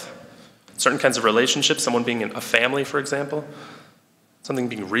 health, certain kinds of relationships, someone being in a family, for example, something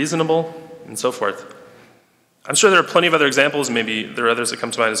being reasonable, and so forth. I'm sure there are plenty of other examples, maybe there are others that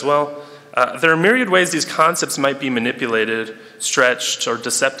come to mind as well. There are myriad ways these concepts might be manipulated, stretched, or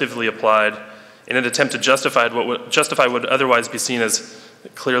deceptively applied in an attempt to justify what would otherwise be seen as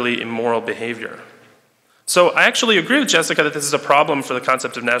clearly immoral behavior. So I actually agree with Jessica that this is a problem for the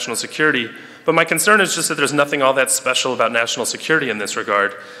concept of national security, but my concern is just that there's nothing all that special about national security in this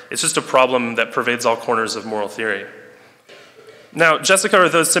regard. It's just a problem that pervades all corners of moral theory. Now, Jessica or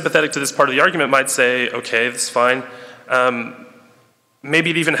those sympathetic to this part of the argument might say, okay, that's fine. Maybe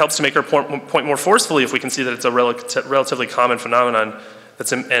it even helps to make our point more forcefully if we can see that it's a relatively common phenomenon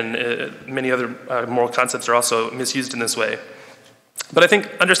and many other moral concepts are also misused in this way. But I think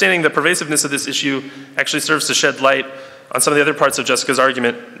understanding the pervasiveness of this issue actually serves to shed light on some of the other parts of Jessica's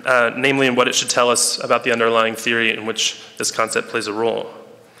argument, namely in what it should tell us about the underlying theory in which this concept plays a role.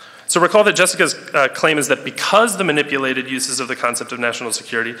 So recall that Jessica's claim is that because the manipulated uses of the concept of national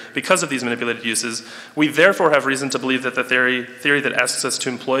security, because of these manipulated uses, we therefore have reason to believe that the theory that asks us to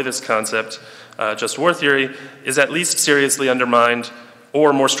employ this concept, just war theory, is at least seriously undermined,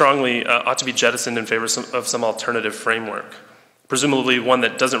 or more strongly, ought to be jettisoned in favor of some alternative framework, presumably one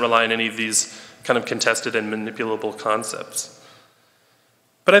that doesn't rely on any of these kind of contested and manipulable concepts.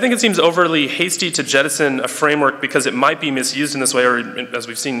 But I think it seems overly hasty to jettison a framework because it might be misused in this way, or as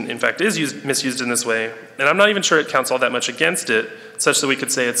we've seen, in fact, is misused in this way. And I'm not even sure it counts all that much against it, such that we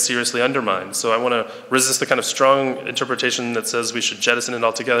could say it's seriously undermined. So I want to resist the kind of strong interpretation that says we should jettison it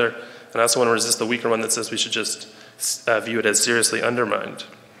altogether, and I also want to resist the weaker one that says we should just view it as seriously undermined.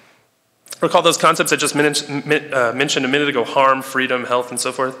 Recall those concepts I just mentioned a minute ago: harm, freedom, health, and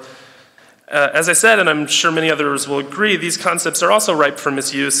so forth. As I said, and I'm sure many others will agree, these concepts are also ripe for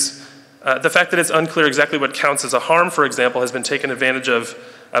misuse. The fact that it's unclear exactly what counts as a harm, for example, has been taken advantage of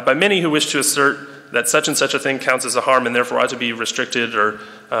by many who wish to assert that such and such a thing counts as a harm and therefore ought to be restricted or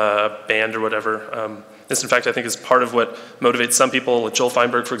banned or whatever. This, in fact, I think is part of what motivates some people, like Joel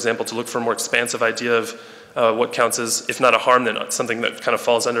Feinberg, for example, to look for a more expansive idea of what counts as, if not a harm, then something that kind of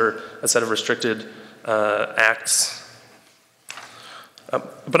falls under a set of restricted acts.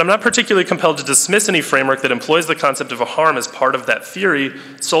 But I'm not particularly compelled to dismiss any framework that employs the concept of a harm as part of that theory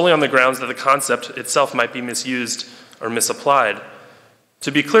solely on the grounds that the concept itself might be misused or misapplied.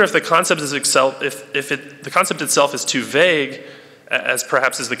 To be clear, if the concept itself is too vague, as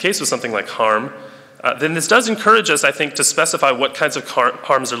perhaps is the case with something like harm, then this does encourage us, I think, to specify what kinds of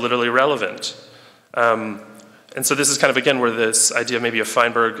harms are literally relevant. And so this is kind of, again, where this idea maybe of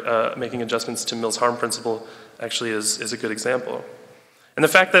Feinberg making adjustments to Mill's harm principle actually is a good example. And the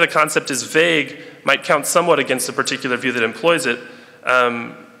fact that a concept is vague might count somewhat against the particular view that employs it.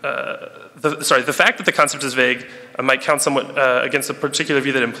 The fact that the concept is vague might count somewhat against the particular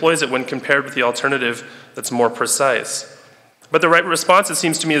view that employs it when compared with the alternative that's more precise. But the right response, it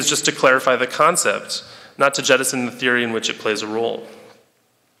seems to me, is just to clarify the concept, not to jettison the theory in which it plays a role.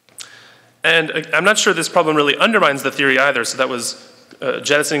 And I'm not sure this problem really undermines the theory either, so that was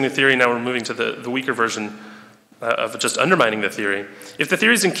jettisoning the theory, now we're moving to the weaker version of just undermining the theory. If the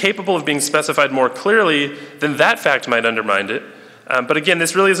theory is incapable of being specified more clearly, then that fact might undermine it. But again,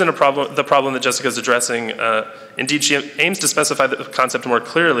 this really isn't the problem that Jessica is addressing. Indeed, she aims to specify the concept more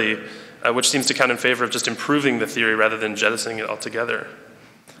clearly, which seems to count in favor of just improving the theory rather than jettisoning it altogether.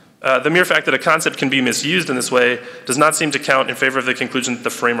 The mere fact that a concept can be misused in this way does not seem to count in favor of the conclusion that the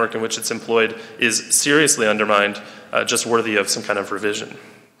framework in which it's employed is seriously undermined, just worthy of some kind of revision.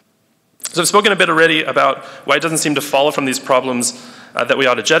 So I've spoken a bit already about why it doesn't seem to follow from these problems that we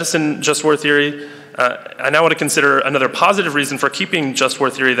ought to jettison just war theory. I now want to consider another positive reason for keeping just war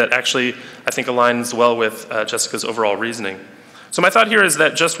theory that actually I think aligns well with Jessica's overall reasoning. So my thought here is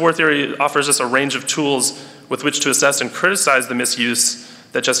that just war theory offers us a range of tools with which to assess and criticize the misuse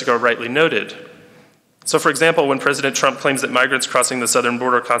that Jessica rightly noted. So for example, when President Trump claims that migrants crossing the southern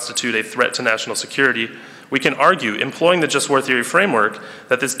border constitute a threat to national security, we can argue, employing the just war theory framework,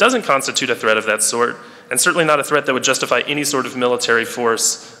 that this doesn't constitute a threat of that sort, and certainly not a threat that would justify any sort of military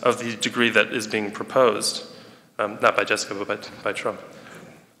force of the degree that is being proposed. Not by Jessica, but by Trump.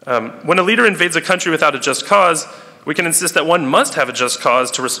 When a leader invades a country without a just cause, we can insist that one must have a just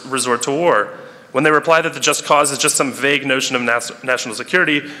cause to resort to war. When they reply that the just cause is just some vague notion of national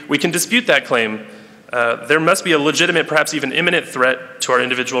security, we can dispute that claim. There must be a legitimate, perhaps even imminent threat to our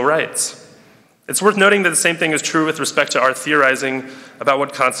individual rights. It's worth noting that the same thing is true with respect to our theorizing about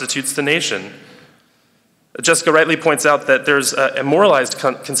what constitutes the nation. Jessica rightly points out that there's a moralized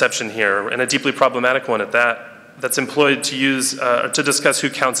conception here, and a deeply problematic one at that, that's employed to discuss who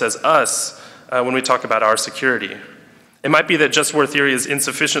counts as us when we talk about our security. It might be that just war theory is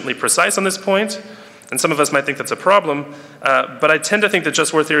insufficiently precise on this point, and some of us might think that's a problem, but I tend to think that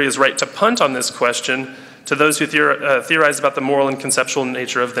just war theory is right to punt on this question to those who theorize about the moral and conceptual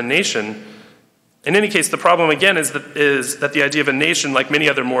nature of the nation. In any case, the problem again is that the idea of a nation, like many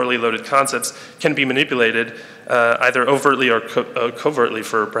other morally loaded concepts, can be manipulated either overtly or covertly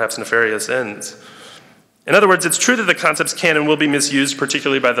for perhaps nefarious ends. In other words, it's true that the concepts can and will be misused,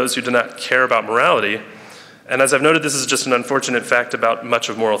 particularly by those who do not care about morality. And as I've noted, this is just an unfortunate fact about much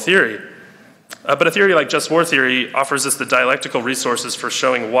of moral theory. But a theory like just war theory offers us the dialectical resources for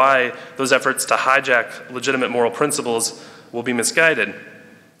showing why those efforts to hijack legitimate moral principles will be misguided.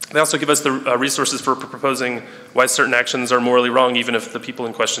 They also give us the resources for proposing why certain actions are morally wrong, even if the people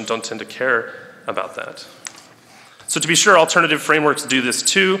in question don't tend to care about that. So to be sure, alternative frameworks do this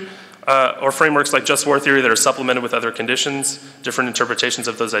too, or frameworks like just war theory that are supplemented with other conditions, different interpretations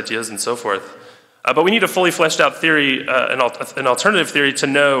of those ideas, and so forth. But we need a fully fleshed out theory, an alternative theory, to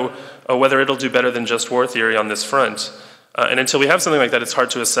know whether it'll do better than just war theory on this front. And until we have something like that, it's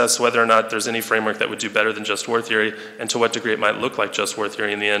hard to assess whether or not there's any framework that would do better than just war theory, and to what degree it might look like just war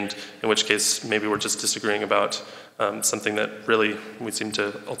theory in the end, in which case maybe we're just disagreeing about something that really we seem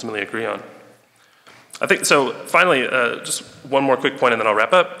to ultimately agree on. I think, so finally, just one more quick point and then I'll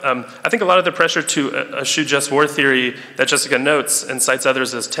wrap up. I think a lot of the pressure to eschew just war theory that Jessica notes and cites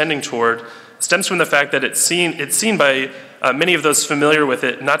others as tending toward stems from the fact that it's seen by many of those familiar with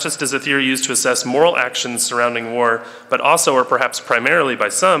it, not just as a theory used to assess moral actions surrounding war, but also, or perhaps primarily by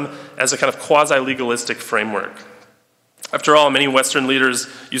some, as a kind of quasi-legalistic framework. After all, many Western leaders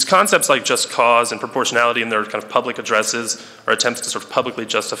use concepts like just cause and proportionality in their kind of public addresses or attempts to sort of publicly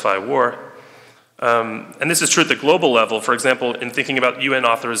justify war. And this is true at the global level, for example, in thinking about UN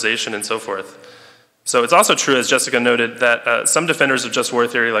authorization and so forth. So it's also true, as Jessica noted, that some defenders of just war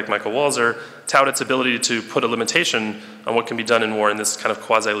theory, like Michael Walzer, tout its ability to put a limitation on what can be done in war in this kind of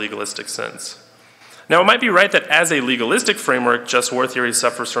quasi-legalistic sense. Now, it might be right that as a legalistic framework, just war theory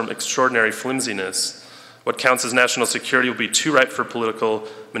suffers from extraordinary flimsiness. What counts as national security will be too ripe for political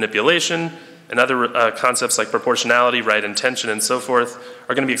manipulation, and other concepts like proportionality, right intention, and so forth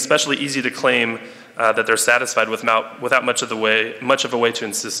are going to be especially easy to claim that they're satisfied without much of a way to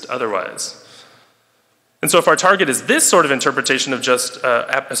insist otherwise. And so if our target is this sort of interpretation of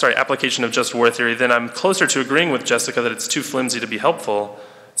application of just war theory, then I'm closer to agreeing with Jessica that it's too flimsy to be helpful.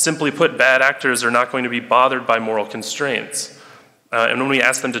 Simply put, bad actors are not going to be bothered by moral constraints. And when we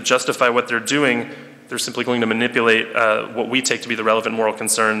ask them to justify what they're doing, they're simply going to manipulate what we take to be the relevant moral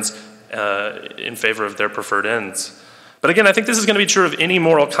concerns in favor of their preferred ends. But again, I think this is going to be true of any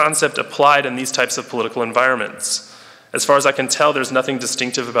moral concept applied in these types of political environments. As far as I can tell, there's nothing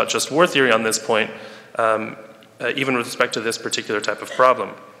distinctive about just war theory on this point, even with respect to this particular type of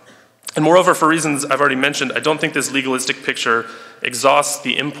problem. And moreover, for reasons I've already mentioned, I don't think this legalistic picture exhausts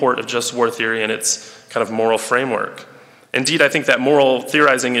the import of just war theory and its kind of moral framework. Indeed, I think that moral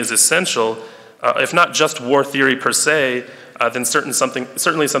theorizing is essential, if not just war theory per se, then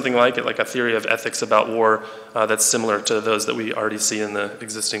certainly something like it, like a theory of ethics about war that's similar to those that we already see in the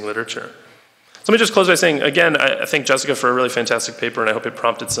existing literature. So let me just close by saying, again, I thank Jessica for a really fantastic paper, and I hope it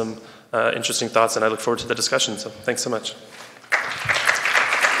prompted some interesting thoughts, and I look forward to the discussion. So thanks so much.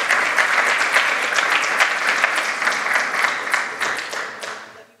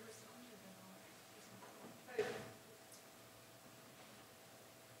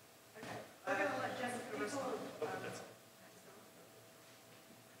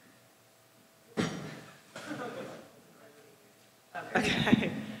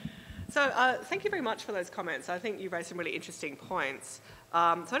 Okay. So thank you very much for those comments. I think you raised some really interesting points. So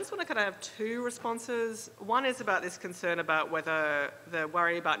I just want to kind of have two responses. One is about this concern about whether the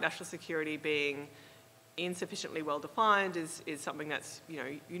worry about national security being insufficiently well defined is something that's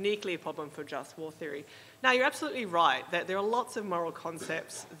uniquely a problem for just war theory. Now, you're absolutely right that there are lots of moral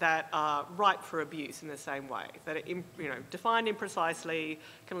concepts that are ripe for abuse in the same way, that are defined imprecisely,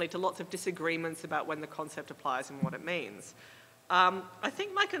 can lead to lots of disagreements about when the concept applies and what it means. I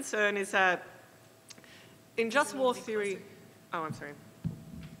think my concern is that in just war theory... Oh, I'm sorry.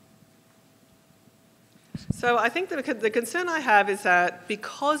 So I think that the concern I have is that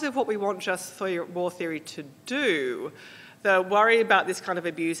because of what we want just war theory to do, the worry about this kind of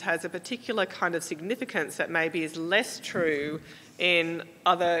abuse has a particular kind of significance that maybe is less true in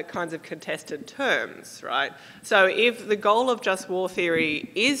other kinds of contested terms, right? So if the goal of just war theory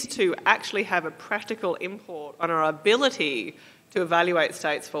is to actually have a practical import on our ability to evaluate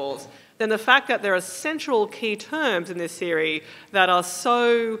states' faults, then the fact that there are central key terms in this theory that are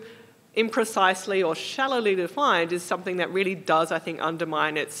so imprecisely or shallowly defined is something that really does, I think,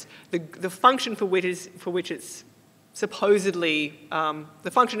 undermine the function for which it's supposedly,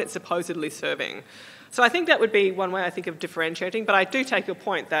 the function it's supposedly serving. So I think that would be one way, I think, of differentiating, but I do take your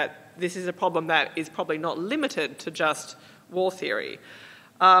point that this is a problem that is probably not limited to just war theory.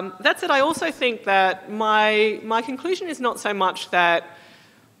 That said, I also think that my conclusion is not so much that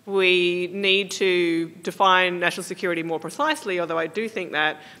we need to define national security more precisely, although I do think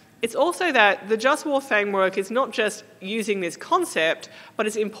that It's also that the just war framework is not just using this concept, but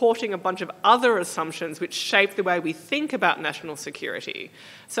it's importing a bunch of other assumptions which shape the way we think about national security.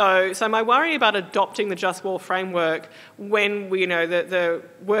 So my worry about adopting the just war framework when the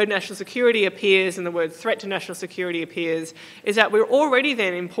word national security appears and the word threat to national security appears is that we're already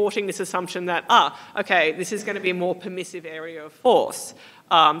then importing this assumption that, okay, this is going to be a more permissive area of force.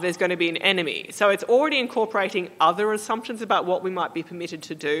 There's going to be an enemy. So it's already incorporating other assumptions about what we might be permitted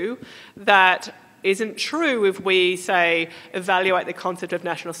to do that isn't true if we, say, evaluate the concept of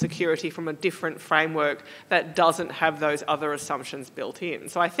national security from a different framework that doesn't have those other assumptions built in.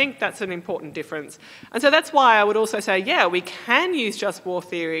 So I think that's an important difference. And so that's why I would also say, yeah, we can use just war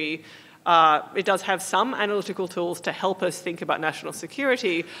theory. It does have some analytical tools to help us think about national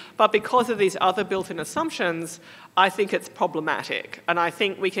security, but because of these other built-in assumptions, I think it's problematic. And I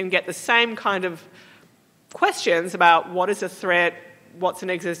think we can get the same kind of questions about what is a threat, what's an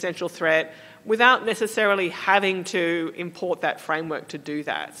existential threat, without necessarily having to import that framework to do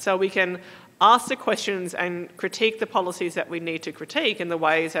that. So we can ask the questions and critique the policies that we need to critique in the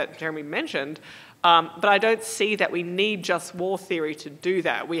ways that Jeremy mentioned, but I don't see that we need just war theory to do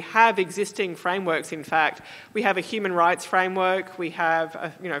that. We have existing frameworks, in fact. We have a human rights framework. We have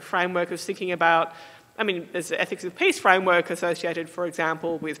a framework of thinking about, there's the ethics of peace framework associated, for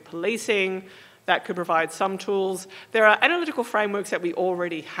example, with policing. That could provide some tools. There are analytical frameworks that we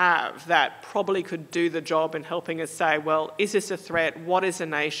already have that probably could do the job in helping us say, well, is this a threat? What is a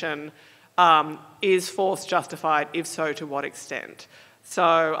nation? Is force justified? If so, to what extent? So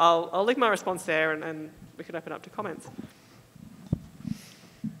I'll leave my response there and we can open up to comments.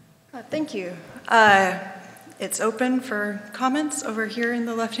 Thank you. It's open for comments over here in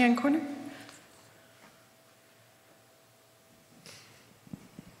the left-hand corner.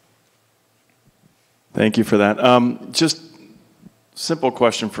 Thank you for that. Just simple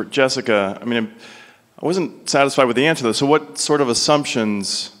question for Jessica. I wasn't satisfied with the answer though. So what sort of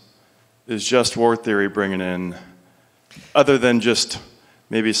assumptions is just war theory bringing in, other than just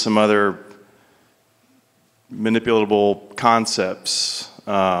maybe some other manipulatable concepts?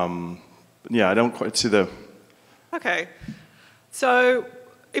 Yeah, I don't quite see the... Okay. So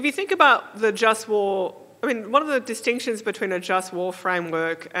if you think about the just war, one of the distinctions between a just war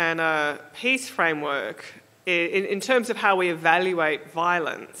framework and a peace framework in terms of how we evaluate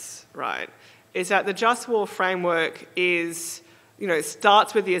violence, right, is that the just war framework is,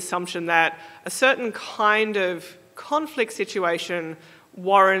 starts with the assumption that a certain kind of conflict situation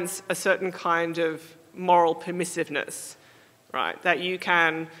warrants a certain kind of moral permissiveness, right, that you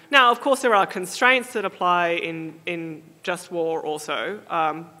can... Now, of course, there are constraints that apply in just war also,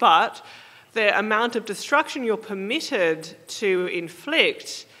 but the amount of destruction you're permitted to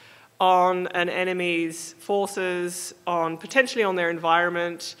inflict on an enemy's forces, potentially on their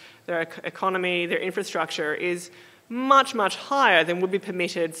environment, their economy, their infrastructure, is much, much higher than would be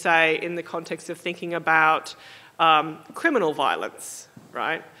permitted, say, in the context of thinking about criminal violence,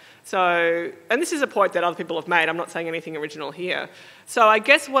 right? So, and this is a point that other people have made, I'm not saying anything original here. So I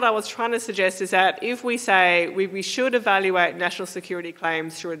guess what I was trying to suggest is that if we say we should evaluate national security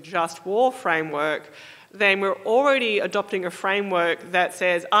claims through a just war framework, then we're already adopting a framework that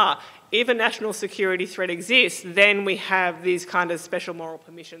says, if a national security threat exists, then we have these kind of special moral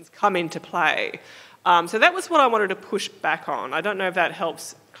permissions come into play. So that was what I wanted to push back on. I don't know if that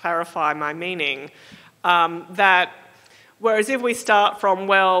helps clarify my meaning. Whereas if we start from,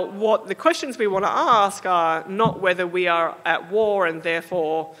 well, what the questions we want to ask are not whether we are at war and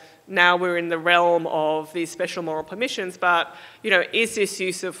therefore now we're in the realm of these special moral permissions, but, is this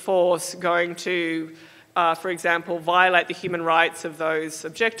use of force going to, for example, violate the human rights of those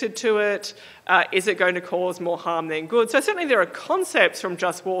subjected to it? Is it going to cause more harm than good? So certainly there are concepts from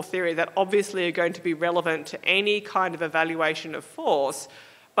just war theory that obviously are going to be relevant to any kind of evaluation of force,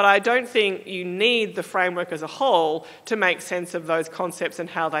 but I don't think you need the framework as a whole to make sense of those concepts and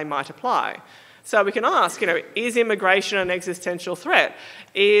how they might apply. So we can ask, is immigration an existential threat?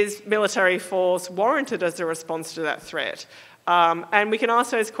 Is military force warranted as a response to that threat? And we can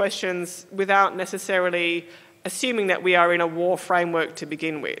ask those questions without necessarily assuming that we are in a war framework to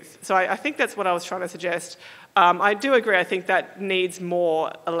begin with. So I think that's what I was trying to suggest. I do agree, I think that needs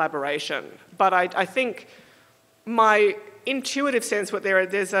more elaboration. But I think my intuitive sense,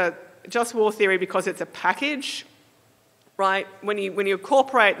 there's a just war theory because it's a package, right? When you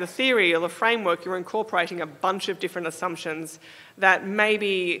incorporate the theory or the framework, you're incorporating a bunch of different assumptions that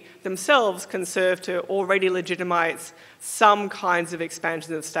maybe themselves can serve to already legitimise some kinds of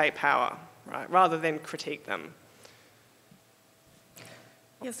expansions of state power, right? Rather than critique them.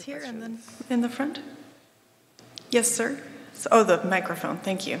 Yes, here and then in the front. Yes, sir. Oh, the microphone,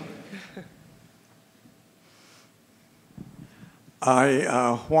 thank you.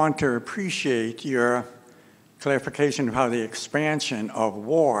 I want to appreciate your clarification of how the expansion of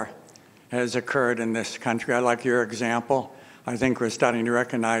war has occurred in this country. I like your example. I think we're starting to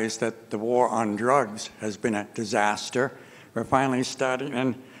recognize that the war on drugs has been a disaster. We're finally starting,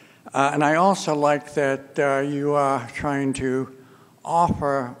 and I also like that you are trying to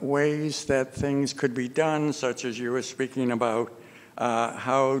offer ways that things could be done, such as you were speaking about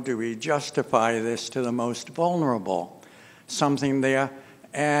how do we justify this to the most vulnerable, something there.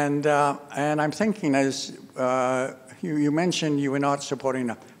 And I'm thinking, as you mentioned, you were not supporting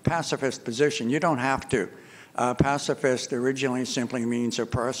a pacifist position. You don't have to. Pacifist originally simply means a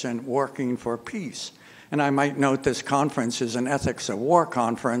person working for peace. And I might note this conference is an ethics of war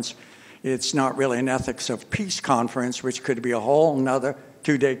conference. It's not really an ethics of peace conference, which could be a whole nother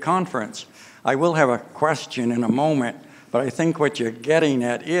 2-day conference. I will have a question in a moment, but I think what you're getting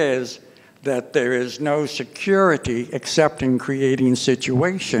at is that there is no security except in creating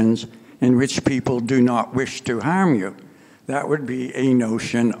situations in which people do not wish to harm you. That would be a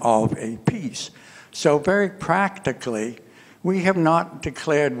notion of a peace. So very practically, we have not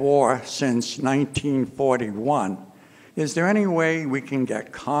declared war since 1941. Is there any way we can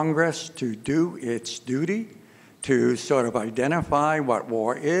get Congress to do its duty to sort of identify what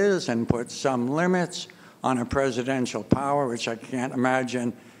war is and put some limits on a presidential power, which I can't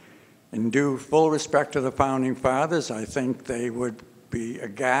imagine, in due full respect to the Founding Fathers, I think they would be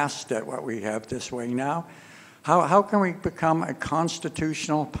aghast at what we have this way now. How can we become a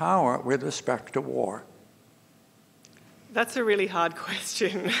constitutional power with respect to war? That's a really hard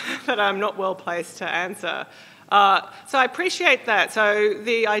question that I'm not well placed to answer. So I appreciate that. So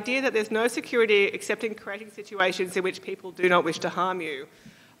the idea that there's no security except in creating situations in which people do not wish to harm you.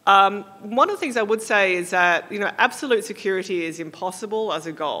 One of the things I would say is that, absolute security is impossible as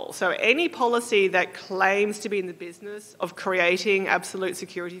a goal. So any policy that claims to be in the business of creating absolute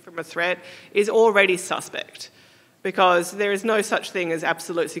security from a threat is already suspect, because there is no such thing as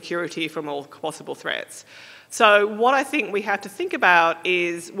absolute security from all possible threats. So what I think we have to think about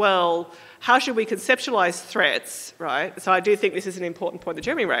is, well, how should we conceptualise threats, right? So I do think this is an important point that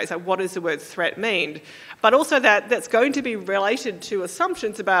Jeremy raised. Like, what does the word threat mean? But also that's going to be related to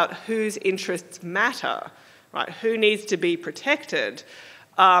assumptions about whose interests matter, right? Who needs to be protected?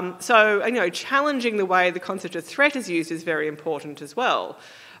 So challenging the way the concept of threat is used is very important as well.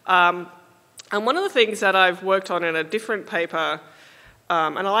 And one of the things that I've worked on in a different paper,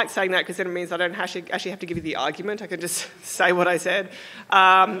 and I like saying that because then it means I don't actually have to give you the argument. I can just say what I said.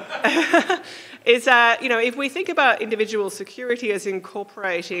 Is that, if we think about individual security as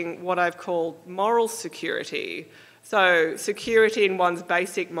incorporating what I've called moral security, so security in one's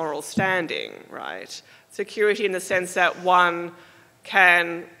basic moral standing, right? Security in the sense that one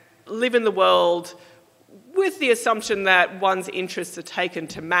can live in the world with the assumption that one's interests are taken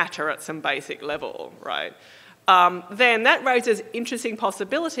to matter at some basic level, right? Then that raises interesting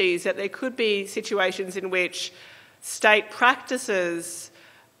possibilities that there could be situations in which state practices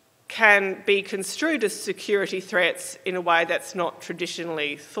can be construed as security threats in a way that's not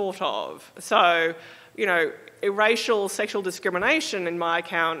traditionally thought of. So, racial sexual discrimination, in my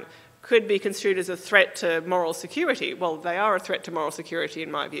account, could be construed as a threat to moral security. Well, they are a threat to moral security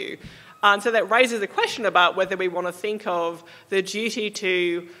in my view. And so that raises the question about whether we want to think of the duty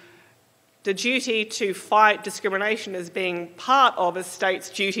to fight discrimination as being part of a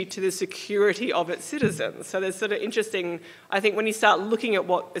state's duty to the security of its citizens. So there's sort of interesting, I think, when you start looking at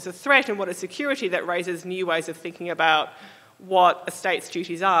what is a threat and what is security, that raises new ways of thinking about what a state's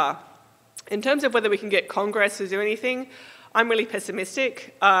duties are. In terms of whether we can get Congress to do anything, I'm really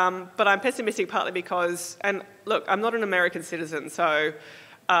pessimistic, but I'm pessimistic partly because, and look, I'm not an American citizen, so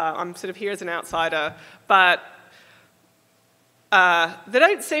I'm sort of here as an outsider, but there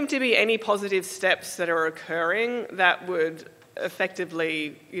don't seem to be any positive steps that are occurring that would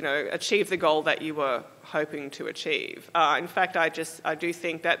effectively, achieve the goal that you were hoping to achieve. In fact, I do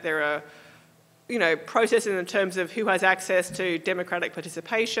think that there are, processes in terms of who has access to democratic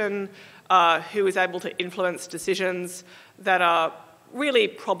participation, who is able to influence decisions that are really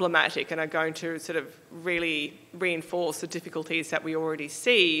problematic and are going to sort of really reinforce the difficulties that we already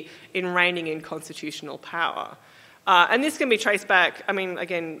see in reigning in constitutional power. And this can be traced back,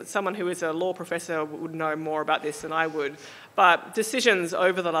 again, someone who is a law professor would know more about this than I would, but decisions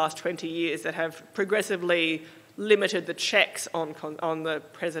over the last 20 years that have progressively limited the checks on the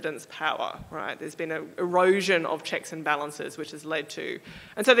president's power, right? There's been an erosion of checks and balances, which has led to...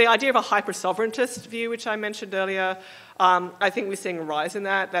 And so the idea of a hyper-sovereigntist view, which I mentioned earlier, I think we're seeing a rise in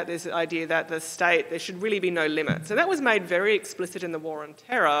that there's the idea that the state, there should really be no limits. And that was made very explicit in the War on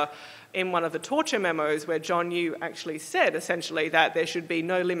Terror in one of the torture memos where John Yoo actually said, essentially, that there should be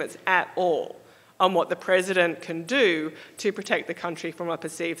no limits at all on what the president can do to protect the country from a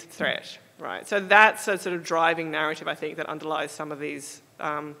perceived threat. Right, so that's a sort of driving narrative, I think, that underlies some of these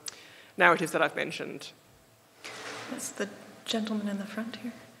narratives that I've mentioned. That's the gentleman in the front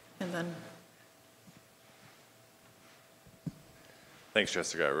here, and then... Thanks,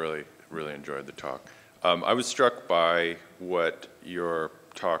 Jessica. I really enjoyed the talk. I was struck by what your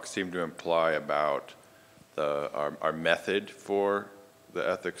talk seemed to imply about our method for the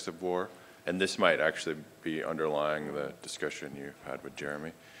ethics of war, and this might actually be underlying the discussion you had with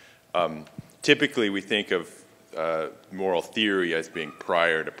Jeremy. Typically, we think of moral theory as being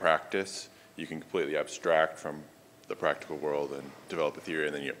prior to practice. You can completely abstract from the practical world and develop a theory,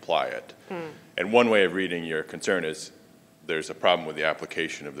 and then you apply it. And one way of reading your concern is there's a problem with the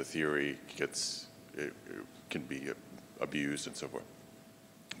application of the theory. It can be abused and so forth.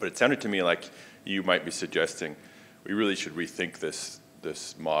 But it sounded to me like you might be suggesting we really should rethink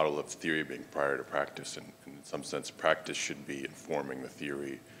this model of theory being prior to practice, and in some sense, practice should be informing the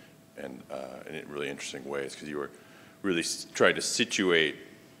theory and in really interesting ways, because you were really trying to situate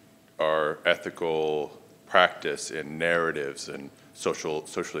our ethical practice in narratives and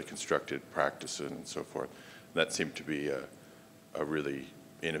socially constructed practices and so forth. And that seemed to be a really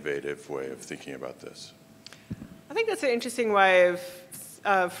innovative way of thinking about this. I think that's an interesting way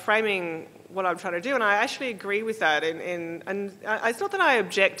of framing what I'm trying to do, and I actually agree with that. And it's not that I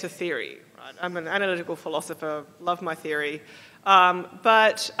object to theory. Right? I'm an analytical philosopher, love my theory.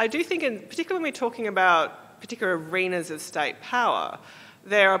 But I do think, particularly when we're talking about particular arenas of state power,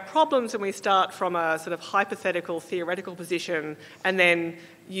 there are problems when we start from a sort of hypothetical, theoretical position and then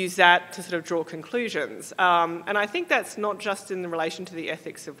use that to sort of draw conclusions. And I think that's not just in relation to the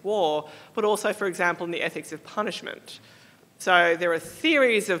ethics of war, but also, for example, in the ethics of punishment. So there are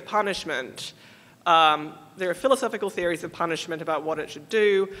theories of punishment. There are philosophical theories of punishment about what it should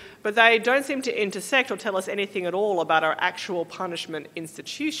do, but they don't seem to intersect or tell us anything at all about our actual punishment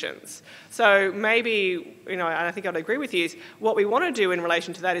institutions. So maybe, and I think I'd agree with you, is what we want to do in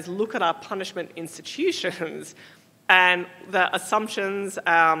relation to that is look at our punishment institutions and the assumptions,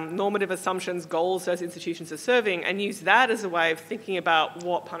 normative assumptions, goals those institutions are serving, and use that as a way of thinking about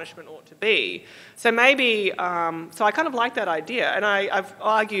what punishment ought to be. So maybe, so I kind of like that idea, and I've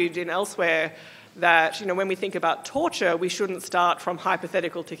argued in elsewhere that when we think about torture, we shouldn't start from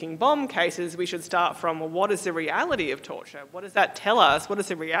hypothetical ticking bomb cases. We should start from, well, what is the reality of torture? What does that tell us? What does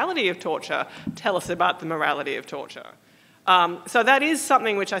the reality of torture tell us about the morality of torture? So that is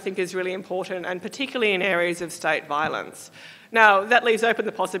something which I think is really important, and particularly in areas of state violence. Now, that leaves open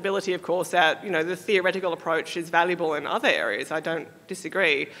the possibility, of course, that the theoretical approach is valuable in other areas. I don't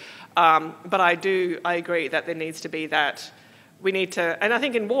disagree. But I agree that there needs to be that. We need to, and I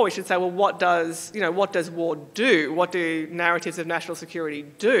think in war we should say, well, what does war do? What do narratives of national security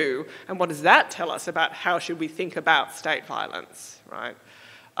do? And what does that tell us about how should we think about state violence, right?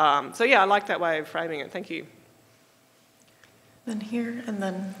 So yeah, I like that way of framing it. Thank you. Then here, and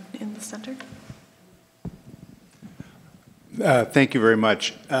then in the center. Thank you very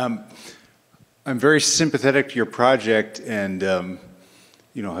much. I'm very sympathetic to your project, and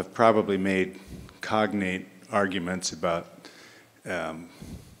have probably made cognate arguments about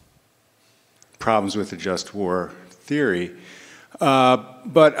problems with the just war theory,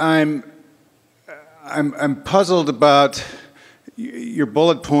 but I'm puzzled about your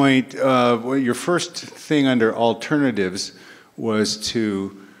bullet point. Your first thing under alternatives was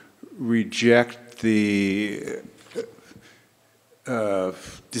to reject the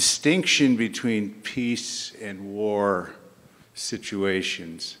distinction between peace and war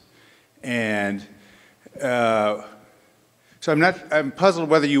situations, and so I'm puzzled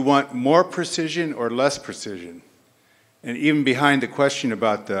whether you want more precision or less precision. And even behind the question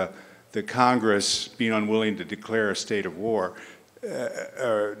about the Congress being unwilling to declare a state of war,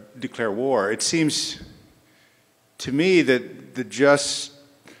 or declare war, it seems to me that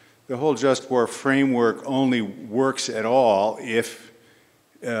the whole just war framework only works at all if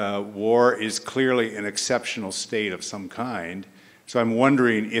war is clearly an exceptional state of some kind. So I'm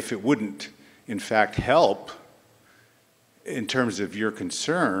wondering if it wouldn't, in fact, help in terms of your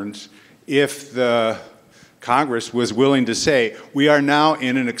concerns, if the Congress was willing to say, we are now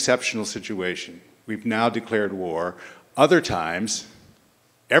in an exceptional situation. We've now declared war. Other times,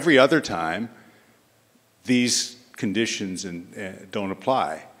 every other time, these conditions don't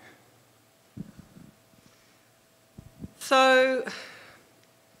apply? So,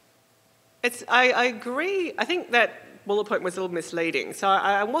 I agree. I think that bullet point was a little misleading. So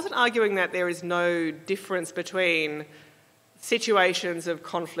I wasn't arguing that there is no difference between situations of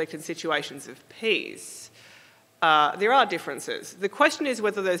conflict and situations of peace. There are differences. The question is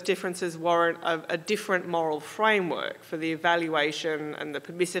whether those differences warrant a different moral framework for the evaluation and the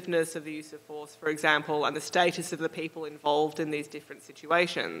permissiveness of the use of force, for example, and the status of the people involved in these different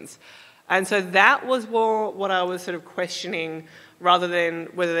situations. And so that was more what I was sort of questioning, rather than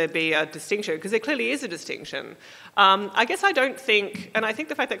whether there be a distinction, because there clearly is a distinction. I guess I don't think, and I think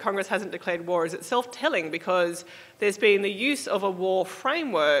the fact that Congress hasn't declared war is itself telling, because there's been the use of a war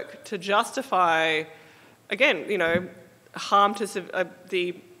framework to justify, again, you know, harm to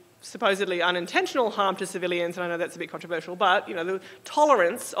the supposedly unintentional harm to civilians, and I know that's a bit controversial, but, you know, the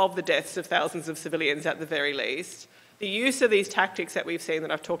tolerance of the deaths of thousands of civilians at the very least, the use of these tactics that we've seen that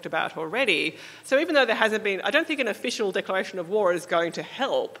I've talked about already. So even though there hasn't been, I don't think an official declaration of war is going to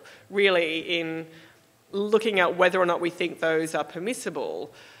help really in looking at whether or not we think those are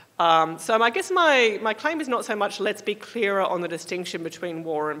permissible. So I guess my claim is not so much let's be clearer on the distinction between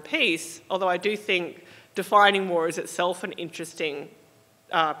war and peace, although I do think defining war is itself an interesting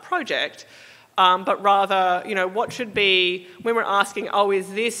project, but rather, you know, what should be, when we're asking, oh,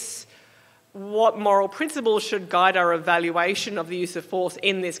 is this, what moral principles should guide our evaluation of the use of force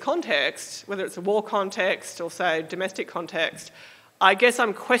in this context, whether it's a war context or, say, domestic context, I guess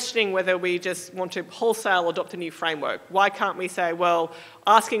I'm questioning whether we just want to wholesale adopt a new framework. Why can't we say, well,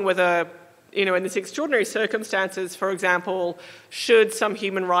 asking whether, you know, in this extraordinary circumstances, for example, should some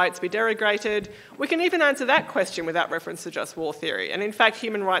human rights be derogated? We can even answer that question without reference to just war theory. And in fact,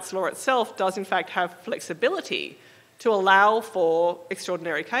 human rights law itself does in fact have flexibility to allow for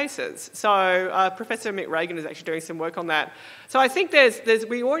extraordinary cases. So Professor Mick Reagan is actually doing some work on that. So I think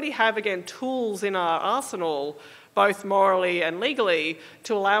we already have, again, tools in our arsenal, both morally and legally,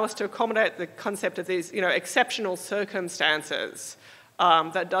 to allow us to accommodate the concept of these, you know, exceptional circumstances.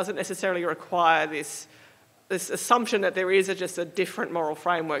 That doesn't necessarily require this assumption that there is just a different moral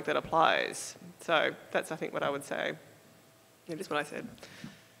framework that applies. So that's, I think, what I would say. Yeah, just what I said.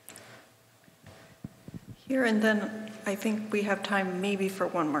 Here, and then I think we have time maybe for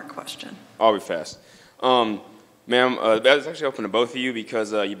one more question. I'll be fast. Ma'am, that's actually open to both of you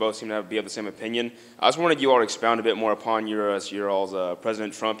because you both seem to be of the same opinion. I just wanted you all to expound a bit more upon your all's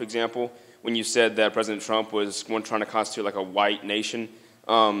President Trump example, when you said that President Trump was one trying to constitute like a white nation.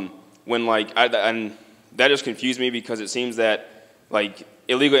 When like, and that just confused me because it seems that like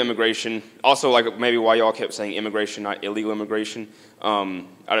illegal immigration, also like maybe why y'all kept saying immigration, not illegal immigration.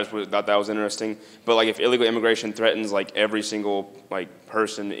 I just thought that was interesting. But like if illegal immigration threatens like every single like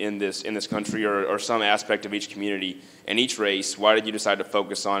person in this country or some aspect of each community and each race, why did you decide to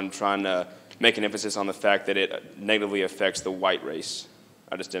focus on trying to make an emphasis on the fact that it negatively affects the white race?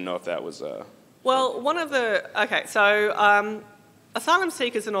 I just didn't know if that was... Well, one of the... Okay, so asylum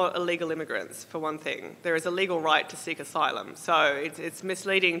seekers are not illegal immigrants, for one thing. There is a legal right to seek asylum. So it's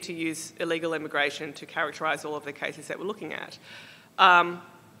misleading to use illegal immigration to characterise all of the cases that we're looking at.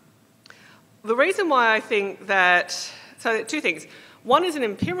 The reason why I think that... So two things. One is an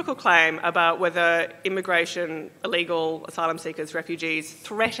empirical claim about whether immigration, illegal asylum seekers, refugees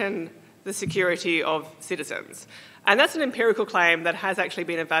threaten the security of citizens. And that's an empirical claim that has actually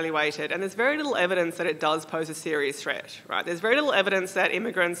been evaluated, and there's very little evidence that it does pose a serious threat, right? There's very little evidence that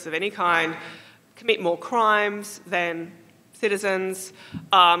immigrants of any kind commit more crimes than citizens.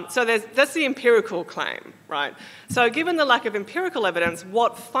 So that's the empirical claim, right? So given the lack of empirical evidence,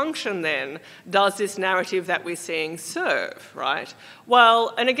 what function then does this narrative that we're seeing serve, right?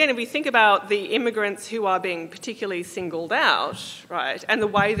 Well, and again, if we think about the immigrants who are being particularly singled out, right, and the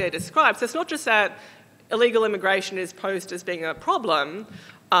way they're described, so it's not just that illegal immigration is posed as being a problem,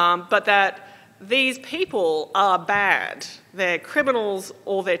 but that these people are bad. They're criminals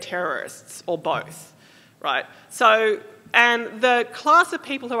or they're terrorists or both, right? So, and the class of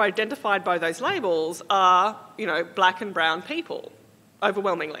people who are identified by those labels are, you know, black and brown people,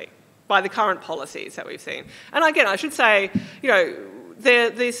 overwhelmingly, by the current policies that we've seen. And again, I should say, you know,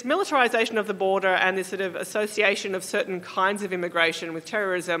 this militarisation of the border and this sort of association of certain kinds of immigration with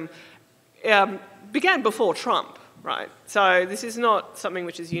terrorism began before Trump, right? So this is not something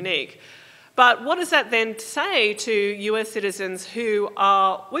which is unique. But what does that then say to US citizens who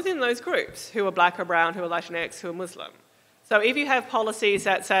are within those groups, who are black or brown, who are Latinx, who are Muslim? So if you have policies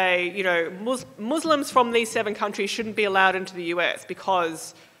that say, you know, Muslims from these 7 countries shouldn't be allowed into the US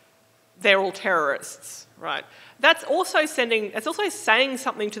because they're all terrorists, right? That's also saying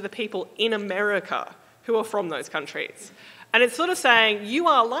something to the people in America who are from those countries. And it's sort of saying, you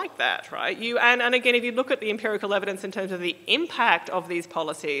are like that, right? And again, if you look at the empirical evidence in terms of the impact of these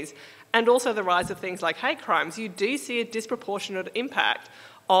policies and also the rise of things like hate crimes, you do see a disproportionate impact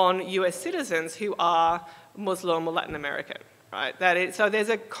on US citizens who are Muslim or Latin American, right? So there's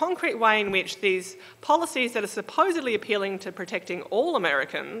a concrete way in which these policies that are supposedly appealing to protecting all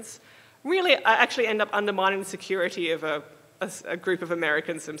Americans really actually end up undermining the security of a group of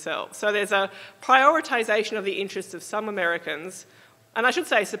Americans themselves. So there's a prioritisation of the interests of some Americans, and I should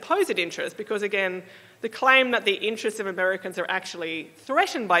say supposed interests, because again, the claim that the interests of Americans are actually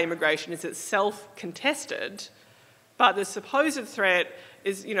threatened by immigration is itself contested, but the supposed threat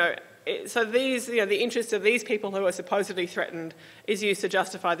is, so the interest of these people who are supposedly threatened is used to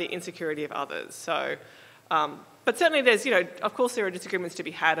justify the insecurity of others. So, but certainly there's, of course there are disagreements to be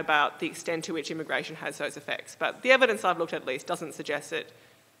had about the extent to which immigration has those effects, but the evidence I've looked at least doesn't suggest it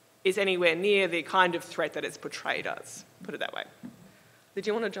is anywhere near the kind of threat that it's portrayed as, put it that way. Did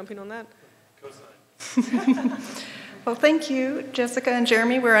you want to jump in on that? Well, thank you, Jessica and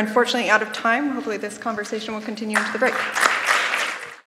Jeremy. We're unfortunately out of time. Hopefully this conversation will continue into the break.